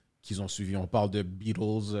Young, qu'ils ont suivi. On parle de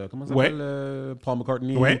Beatles, comment ça s'appelle? Paul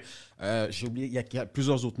McCartney. Ouais. J'ai oublié, il y a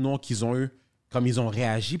plusieurs autres noms qu'ils ont eu, comme ils ont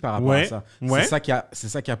réagi par rapport à ça. C'est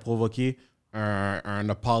ça qui a provoqué un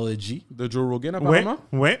apology de Joe Rogan, apparemment.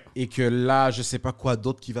 Ouais. Et que là, je sais pas quoi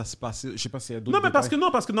d'autre qui va se passer. Je sais pas s'il y a d'autres. Non, mais parce que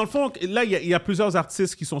dans le fond, là, il y a plusieurs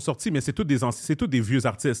artistes qui sont sortis, mais c'est tous des vieux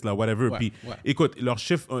artistes, là, whatever. Ouais, Puis, ouais. écoute, leurs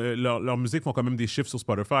chiffres, leur musique font quand même des chiffres sur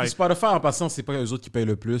Spotify. Puis Spotify, en passant, c'est pas eux autres qui payent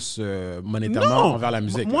le plus monétairement envers la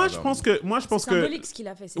musique. Moi, là, je pense que... C'est symbolique ce qu'il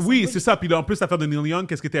a fait. Oui, c'est ça. Puis là, en plus, l'affaire de Neil Young,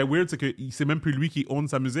 qu'est-ce qui était weird, c'est que c'est même plus lui qui own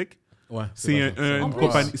sa musique. Ouais, C'est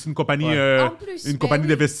une compagnie, En plus, une ben compagnie oui.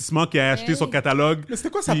 d'investissement qui a acheté Ben son oui. catalogue. Mais c'était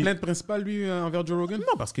quoi sa Puis- plainte principale, lui, envers Joe Rogan?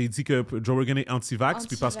 Non, parce qu'il dit que Joe Rogan est anti-vax,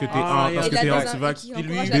 puis parce que t'es Anti-vax. parce Et que la t'es désin- anti-vax. qui Puis lui,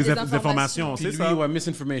 encourage la des désinformation. informations, Puis c'est lui, ça. ouais,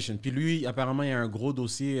 misinformation. Puis lui, apparemment, il y a un gros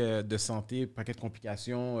dossier de santé, paquet de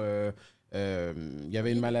complications. Il y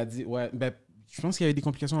avait une maladie. Ouais, ben, je pense qu'il y avait des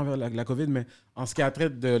complications avec la COVID, mais en ce qui a trait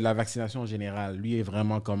de la vaccination en général, lui est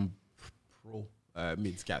vraiment comme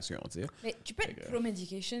pro-médication, tu sais. Mais tu peux être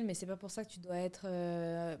pro-medication, mais c'est pas pour ça que tu dois être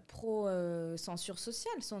pro-censure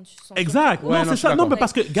sociale. Exact. Ouais, non, non, c'est je suis ça. Non, d'accord. mais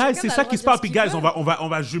parce que, Chacun guys, c'est a ça le qui se droit passe. de Puis, dire ce guys, qu'il on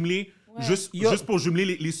va jumeler, Ouais. juste pour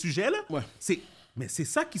jumeler les sujets, là. Ouais. Mais c'est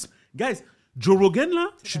ça qui se... Guys, Joe Rogan, là,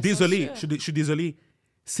 je suis la désolé. censure. Je suis désolé.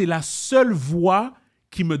 C'est la seule voix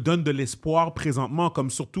qui me donne de l'espoir présentement,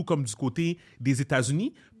 surtout comme du côté des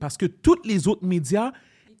États-Unis, parce que tous les autres médias,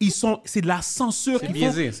 c'est de la censure. C'est qu'ils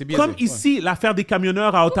biaisé, font. c'est biaisé, Comme ouais. ici, l'affaire des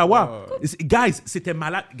camionneurs à Ottawa. Guys, c'était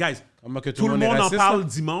malade. Guys, Comment que tout le monde est en raciste, parle là?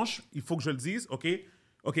 dimanche. Il faut que je le dise, OK?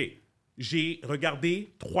 J'ai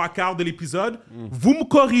regardé 3/4 de l'épisode. Vous me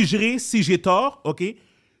corrigerez si j'ai tort, OK?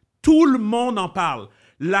 Tout le monde en parle.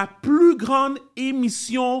 La plus grande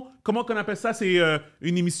émission, comment qu'on appelle ça? C'est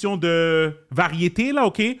une émission de variété, là,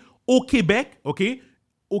 OK? Au Québec, OK?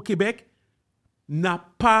 Au Québec, n'a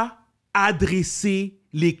pas adressé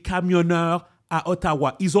les camionneurs à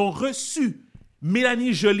Ottawa. Ils ont reçu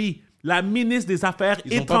Mélanie Joly, la ministre des Affaires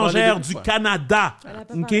Ils ont pas parlé étrangères de- du ouais. Canada. Elle a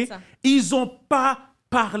pas OK? parlé de ça. Ils n'ont pas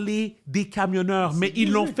parlé des camionneurs, mais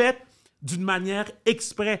ils l'ont fait d'une manière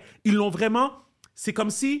exprès. Ils l'ont vraiment... C'est comme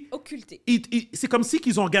si... Occulté. C'est comme si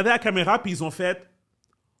qu'ils ont regardé la caméra puis ils ont fait...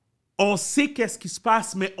 On sait qu'est-ce qui se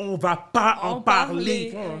passe, mais on va pas en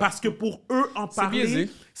parler. Parce que pour eux, en parler, biaisé.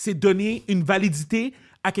 c'est donner une validité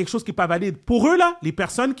à quelque chose qui n'est pas valide. Pour eux, là, les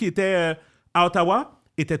personnes qui étaient à Ottawa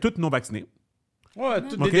étaient toutes non vaccinées. Ouais,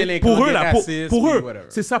 tous OK? des délinquants, Pour eux, des là, racistes, pour puis eux, whatever.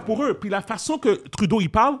 c'est ça pour eux. Puis la façon que Trudeau, il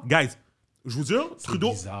parle, guys, je vous jure,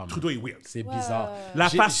 bizarre, Trudeau est weird. C'est bizarre. La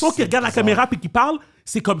façon qu'il c'est regarde la bizarre. caméra puis qu'il parle,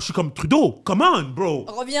 je suis comme Trudeau, come on, bro.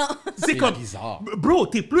 Reviens. C'est comme bizarre. Bro,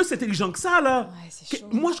 t'es plus intelligent que ça, là. Ouais, c'est chaud.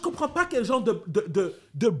 Moi, je comprends pas quel genre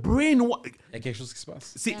de brainwash. Il y a quelque chose qui se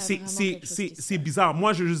passe. C'est vraiment quelque chose qui se c'est bizarre.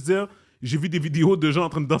 Moi, je veux juste dire, j'ai vu des vidéos de gens en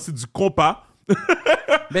train de danser du compas.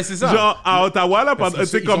 Ben, c'est ça. Genre à Ottawa, là, Parce que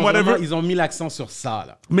c'est ils comme ont whatever. vraiment- Ils ont mis l'accent sur ça,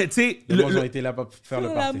 là. Mais tu sais, Les gens ont été là pour faire le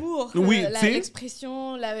party. L'amour, Oui, tu sais.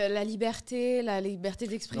 l'expression, la liberté Non,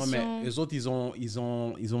 d'expression. mais eux autres, ils ont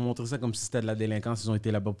montré ça comme si c'était de la délinquance. Ils ont été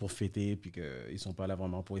là-bas pour fêter, puis qu'ils sont pas là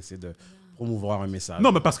vraiment pour essayer de promouvoir un message.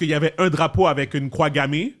 non, mais parce qu'il y avait un drapeau avec une croix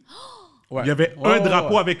gammée. Ouais. Il y avait un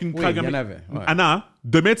drapeau avec une croix Oui, il y gammée. en avait. Ouais. Anna,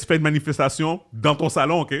 demain, tu fais une manifestation dans ton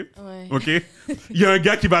salon, OK? Ouais. OK? Il y a un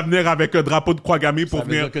gars qui va venir avec un drapeau de croix gammée pour Ça veut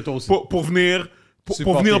venir, dire que toi aussi. pour venir, pour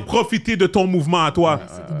Supporter. venir profiter de ton mouvement à toi.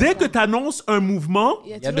 Dès que tu annonces un mouvement,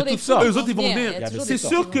 Il y a Il y a toujours de des tout ça. fous qui eux autres, ils vont venir. venir. Il y a toujours C'est des sûr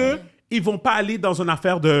fous qui vont que venir. ils vont pas aller dans une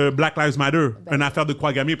affaire de Black Lives Matter, une affaire de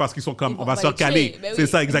croix gammée parce qu'ils sont comme, Ils vont on va pas se les recaler. tuer. Ben C'est oui.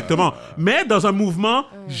 ça, exactement. Mais dans un mouvement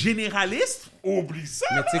généraliste, oublie ça.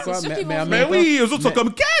 Mais tu sais quoi? C'est sûr qu'ils Mais vont en Mais même temps- oui, eux autres sont mais-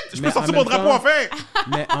 comme, quête, je peux mais sortir en mon même drapeau temps- en fait.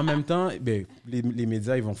 Mais en même temps, ben, les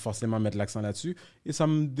médias, ils vont forcément mettre l'accent là-dessus. Et ça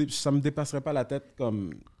me dépasserait pas la tête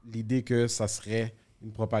comme l'idée que ça serait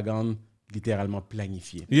une propagande littéralement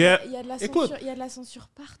planifiée. Yeah. Il y a de la Écoute. censure, il y a de la censure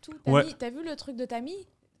partout. Ouais. T'as vu le truc de Tammy?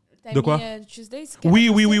 De quoi? Tuesdays, Oui,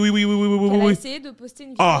 oui, oui, oui, oui, oui, oui, oui, Elle a oui. essayé de poster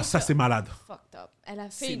une vidéo. Ah, ça, c'est malade. Fucked up. Elle a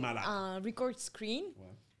C'est fait malade. un record screen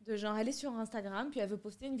de genre, elle est sur Instagram, puis elle veut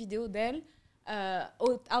poster une vidéo d'elle à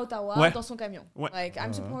Ottawa Ouais. dans son camion. Ouais. Like,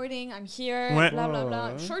 I'm supporting, I'm here, Ouais. bla bla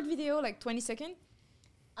bla. Ouais. Short vidéo, like 20 seconds.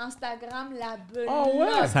 Instagram la belote. Oh,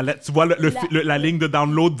 ouais. Tu vois, la ligne de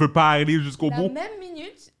download veut pas aller jusqu'au La bout. même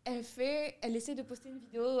minute, elle essaie de poster une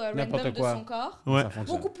vidéo N'importe random quoi. de son corps. Ouais. Ça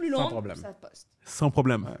fonctionne. Beaucoup plus Sans longue, problème. ça poste. Sans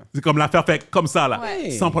problème. C'est comme l'affaire fait comme ça, là.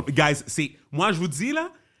 Ouais. Sans problème. Guys, moi, je vous dis, là,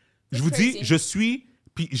 je vous dis, crazy. je suis,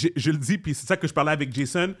 puis je le dis, puis c'est ça que je parlais avec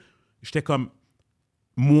Jason, j'étais comme,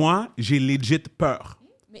 moi, j'ai legit peur.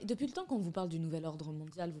 Mais depuis le temps qu'on vous parle du nouvel ordre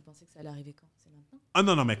mondial, vous pensez que ça allait arriver quand? C'est maintenant? Ah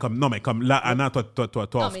non, mais comme là, Anna, toi,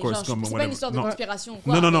 Non, of mais course, genre, comme c'est pas whatever. une histoire de Non. conspiration ou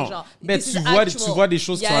quoi. Non, non, mais non. genre, Mais this tu is vois actual. des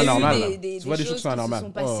choses Il y qui a sont eu anormales, des- là. des Tu vois des choses qui sont qui anormales. se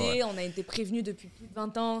sont passées, Ouais, on a été prévenus depuis plus de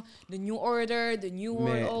 20 ans, de New Order, de New Mais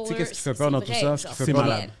World Order. tu sais qu'est-ce qui fait peur dans tout vrai, ça? Ce genre, qui fait C'est peur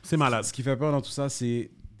malade. C'est malade. Ce qui fait peur dans tout ça, c'est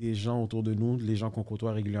des gens autour de nous, les gens qu'on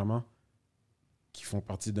côtoie régulièrement, font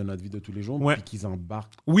partie de notre vie de tous les jours, Ouais. puis qu'ils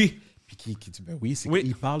embarquent. Oui. Puis qui disent, ben oui, Oui.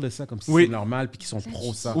 ils parlent de ça comme si Oui. c'est normal, puis qu'ils sont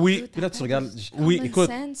pro ça. Oui. Puis là, tu regardes. Oui, écoute,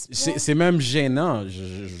 Common sense, c'est même gênant.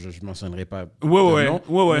 Je mentionnerai pas. Ouais, de ouais, nom,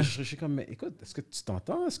 ouais, ouais. mais je suis comme, mais écoute, est-ce que tu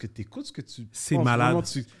t'entends? Est-ce que tu écoutes ce que tu. C'est penses malade.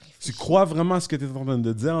 vraiment? Tu crois vraiment à ce que tu es en train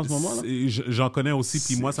de dire en ce moment? Là? J'en connais aussi,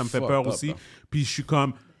 puis moi, ça me fait fucked peur up, aussi. là. Puis je suis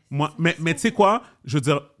comme... Moi, mais tu sais quoi? Je veux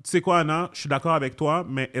dire, tu sais quoi, Anna? Je suis d'accord avec toi,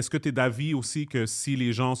 mais est-ce que tu es d'avis aussi que si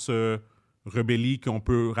les gens se rebellient, qu'on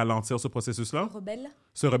peut ralentir ce processus-là? Rebelle.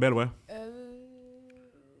 Se rebelle, ouais.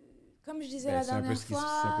 Comme je disais Ben, la c'est un peu dernière ce qui- fois.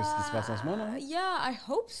 c'est un peu ce qui se passe en ce moment, non? Yeah, I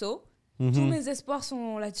hope so. Mhm. Tous mes espoirs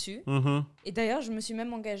sont là-dessus. Mhm. Et d'ailleurs, je me suis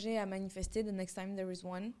même engagée à manifester The Next Time There Is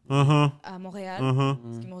One Mhm. à Montréal,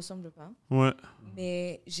 Mhm. ce qui me ressemble pas. Ouais.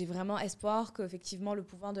 Mais j'ai vraiment espoir qu'effectivement le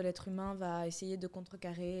pouvoir de l'être humain va essayer de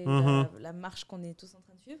contrecarrer la marche qu'on est tous en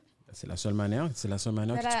train de suivre. C'est la seule manière. C'est la seule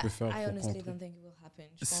manière But que tu peux faire I pour honestly contrer. don't think it will happen.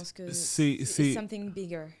 Je pense que C'est- c'est something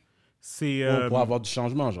bigger. C'est... Pour avoir du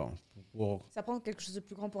changement, genre. Pour- Ça prend quelque chose de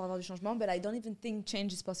plus grand pour avoir du changement, but I don't even think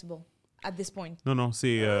change is possible at this point. Non,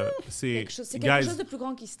 c'est... C'est guys, quelque chose de plus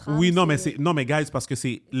grand qui se trame. oui, non, mais guys, parce que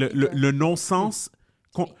c'est le non-sens.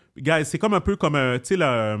 Guys, c'est comme un peu comme, tu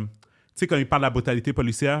sais, quand il parle de la brutalité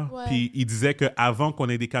policière, Ouais. puis il disait qu'avant qu'on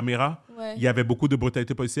ait des caméras, Ouais. il y avait beaucoup de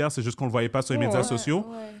brutalité policière, c'est juste qu'on ne le voyait pas sur les médias Ouais, sociaux.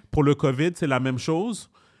 ouais. Pour le COVID, c'est la même chose.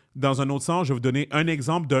 Dans un autre sens, je vais vous donner un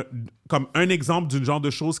exemple d'une genre de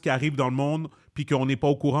chose qui arrive dans le monde puis qu'on n'est pas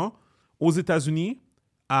au courant. Aux États-Unis,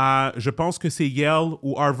 je pense que c'est Yale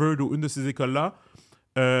ou Harvard ou une de ces écoles-là,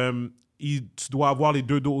 tu dois avoir les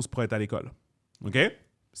 2 doses pour être à l'école. OK?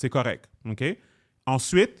 C'est correct. OK?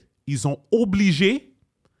 Ensuite, ils ont obligé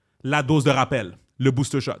la dose de rappel, le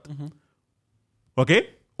booster shot. OK?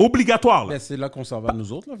 Obligatoire, là. Ben, c'est là qu'on s'en va,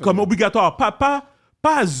 nous autres. Là, Comme obligatoire.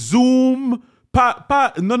 Pas Zoom,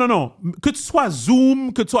 non. Que tu sois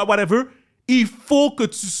Zoom, que tu sois whatever, il faut que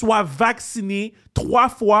tu sois vacciné 3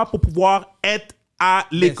 fois pour pouvoir être à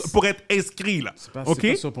l'école, pour être inscrit, là. C'est pas, OK? c'est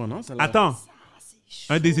pas surprenant, ça. Là. Attends.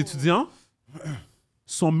 Un des étudiants,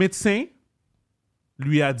 son médecin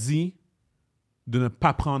lui a dit de ne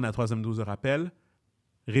pas prendre la 3e dose de rappel.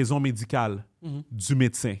 Raison médicale du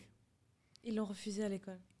médecin. Ils l'ont refusé à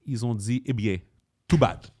l'école. Ils ont dit, eh bien, too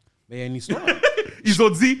bad. Mais il y a une histoire. Ils ont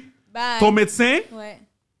dit, Bye. ton médecin, Ouais.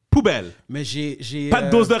 poubelle. Mais j'ai Pas de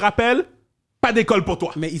dose de rappel, pas d'école pour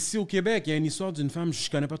toi. Mais ici au Québec, il y a une histoire d'une femme, je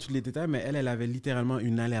connais pas tous les détails, mais elle avait littéralement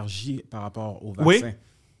une allergie par rapport au vaccin. Oui.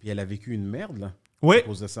 Puis elle a vécu une merde, là, Oui. à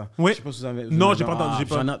cause de ça. Oui. Je sais pas si vous avez... Non, j'ai pas entendu,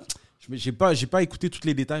 J'ai pas écouté tous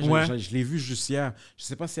les détails. Ouais. Je l'ai vu juste hier. Je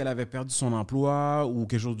sais pas si elle avait perdu son emploi ou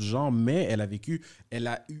quelque chose du genre, mais elle a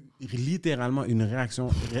eu littéralement une réaction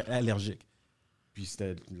allergique. Puis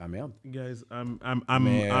c'était de la merde. Guys,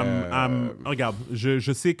 Mais, regarde,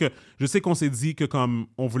 je sais qu'on s'est dit que comme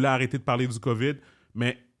on voulait arrêter de parler du COVID,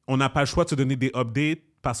 mais on n'a pas le choix de se donner des updates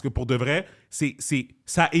parce que pour de vrai,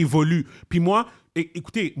 ça évolue. Puis moi,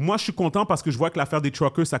 écoutez, moi je suis content parce que je vois que l'affaire des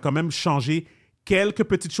truckers, ça a quand même changé quelques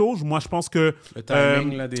petites choses. Moi, je pense que Le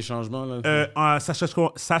timing là, des changements. Là,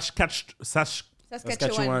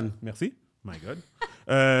 Saskatchewan. Merci. My God.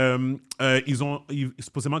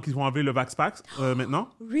 Supposément qu'ils vont enlever le Vax-Pax maintenant.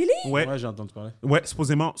 Really? Ouais. Ouais, j'ai entendu parler. Ouais,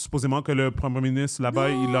 supposément que le premier ministre là-bas,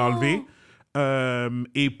 il l'a enlevé.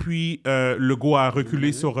 Et puis, Legault a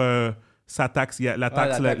reculé sur sa taxe. La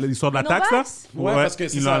taxe, la taxe. l'histoire de la Non taxe, là. vax? Ouais, parce que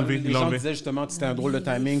c'est il l'a ça. enlevé. Les Il l'a gens enlevé. disaient justement que c'était un drôle de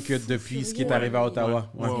timing que depuis ce qui est arrivé à Ottawa.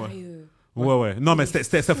 Ouais. Sérieux. Ouais. Non, mais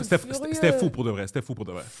c'était Furieux. fou pour de vrai. C'était fou pour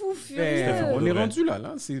de vrai. Fou furieux. Ben, on est vrai. rendu là.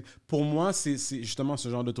 Pour moi, c'est justement ce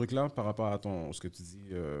genre de truc-là par rapport à ce que tu dis,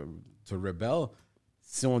 to rebel.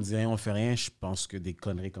 Si on dit rien, on fait rien, je pense que des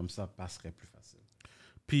conneries comme ça passeraient plus facile.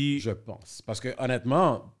 Puis, Je pense. Parce que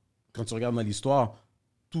honnêtement, quand tu regardes dans l'histoire,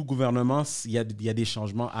 tout gouvernement, il y a des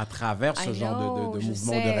changements à travers ce I genre know, de je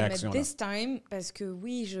mouvement, sais, de réaction. Mais this time, parce que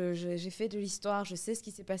oui, j'ai fait de l'histoire, je sais ce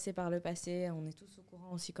qui s'est passé par le passé, on est tous au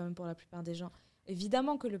courant aussi quand même pour la plupart des gens.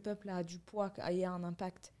 Évidemment que le peuple a du poids, il y a un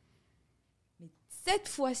impact. Mais cette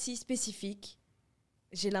fois-ci spécifique,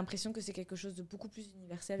 j'ai l'impression que c'est quelque chose de beaucoup plus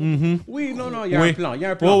universel. Oui, non, il y a Oui. un plan. Il y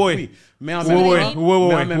a un plan, Ouais. oui. Mais en Ouais, même ouais.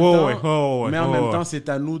 temps, mais en Ouais. même temps, c'est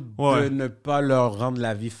à nous de Ouais. ne pas leur rendre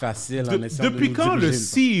la vie facile en essayant de Depuis nous quand le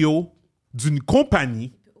diriger. CEO d'une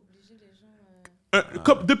compagnie,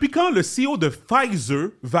 depuis quand le CEO de Pfizer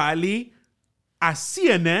va aller à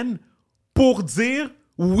CNN pour dire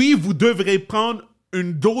oui, vous devrez prendre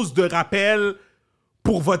une dose de rappel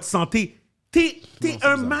pour votre santé? T'es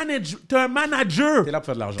un manager. T'es là pour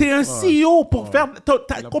faire de l'argent. T'es un CEO pour faire.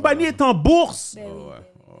 Ta compagnie est en bourse. Ben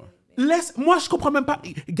oui. Moi, je comprends même pas.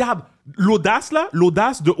 Regarde, l'audace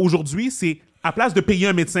d'aujourd'hui, c'est à place de payer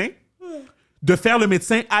un médecin, de faire le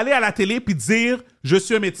médecin, aller à la télé puis dire je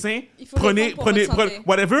suis un médecin, prenez,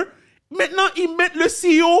 whatever. Maintenant, ils mettent le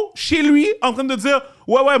CEO chez lui en train de dire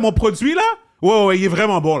ouais, mon produit là, ouais, il est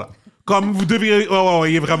vraiment bon là. Comme vous devez,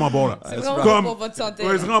 ouais, il est vraiment bon là. C'est vraiment bon pour votre santé.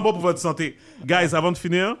 Ouais, c'est vraiment bon pour votre santé. Guys, avant de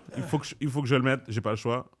finir, il faut que je le mette, j'ai pas le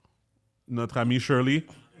choix. Notre amie Shirley,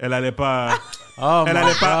 elle allait pas. Elle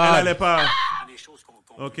allait pas.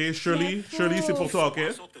 OK, Shirley, c'est pour toi, OK?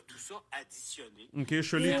 OK,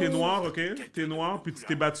 Shirley, t'es noire, OK? T'es noire, puis tu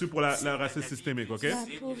t'es battue pour la racisme systémique, OK? La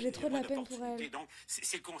pauvre, j'ai trop de la peine pour elle. Donc,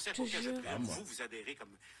 c'est le concept auquel vous adhérez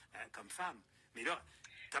comme femme. Mais là,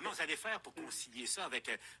 comment vous allez faire pour concilier ça avec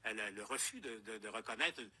le refus de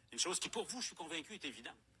reconnaître une chose qui, pour vous, je suis convaincu, est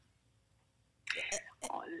évidente?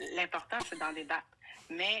 L'important, c'est d'en débattre.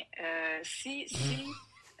 Mais si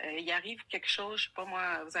il arrive quelque chose, je sais pas moi,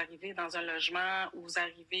 vous arrivez dans un logement ou vous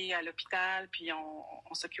arrivez à l'hôpital, puis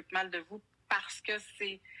on s'occupe mal de vous parce que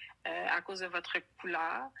c'est à cause de votre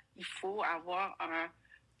couleur, il faut avoir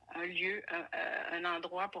un lieu, un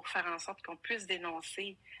endroit pour faire en sorte qu'on puisse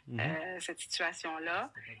dénoncer cette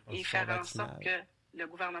situation-là et faire en sorte que le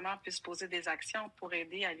gouvernement puisse poser des actions pour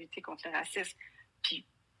aider à lutter contre le racisme. Puis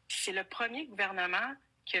c'est le premier gouvernement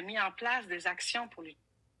qui a mis en place des actions pour lutter.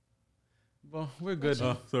 Bon, we're good.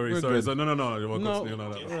 Sorry. Non, je vais continuer.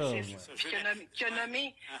 Non. Qui a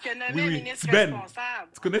nommé Oui, ministre Tiben.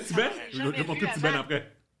 responsable. Tu connais Tiben? Je vais monter Tiben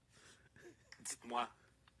après. Dites-moi,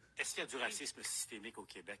 est-ce qu'il y a du racisme systémique au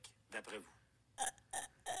Québec, d'après vous?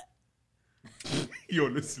 Yo,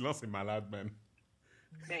 le silence est malade, man.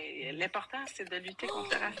 Mais l'important, c'est de lutter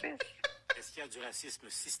contre le racisme. Est-ce qu'il y a du racisme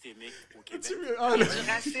systémique au Québec? Il y a du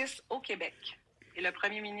racisme au Québec. Et le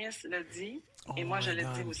premier ministre l'a dit, et moi je le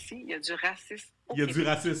dis aussi, il y a du racisme au Québec. Il y a du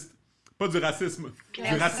racisme. Pas du racisme. Du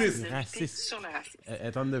racisme. Sur le racisme. Elle est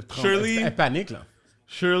en train de Shirley, elle panique, là.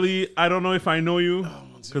 Shirley, I don't know if I know you,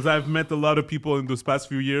 because I've met a lot of people in those past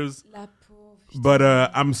few years. La pauvre. But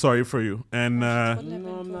I'm sorry for you. And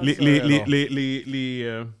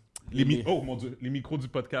oh mon Dieu, les micros du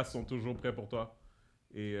podcast sont toujours prêts pour toi.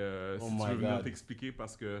 Et si tu veux venir t'expliquer,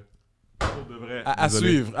 parce que pour de vrai.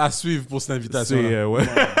 À suivre pour cette invitation. Ouais.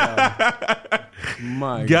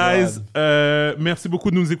 Guys, merci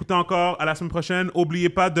beaucoup de nous écouter encore. À la semaine prochaine. N'oubliez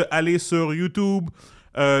pas d'aller sur YouTube,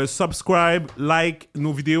 subscribe, like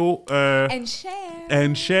nos vidéos. And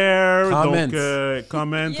share. Comment. Donc,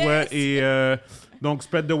 comment, Yes. ouais. Et donc,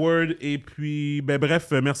 spread the word. Et puis,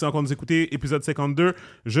 bref, merci encore de nous écouter. Épisode 52.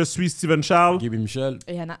 Je suis Steven Charles. Gaby Michel.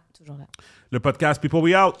 Et Yana, toujours là. Le podcast People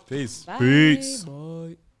We Out. Peace. Bye. Peace.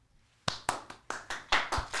 Bye.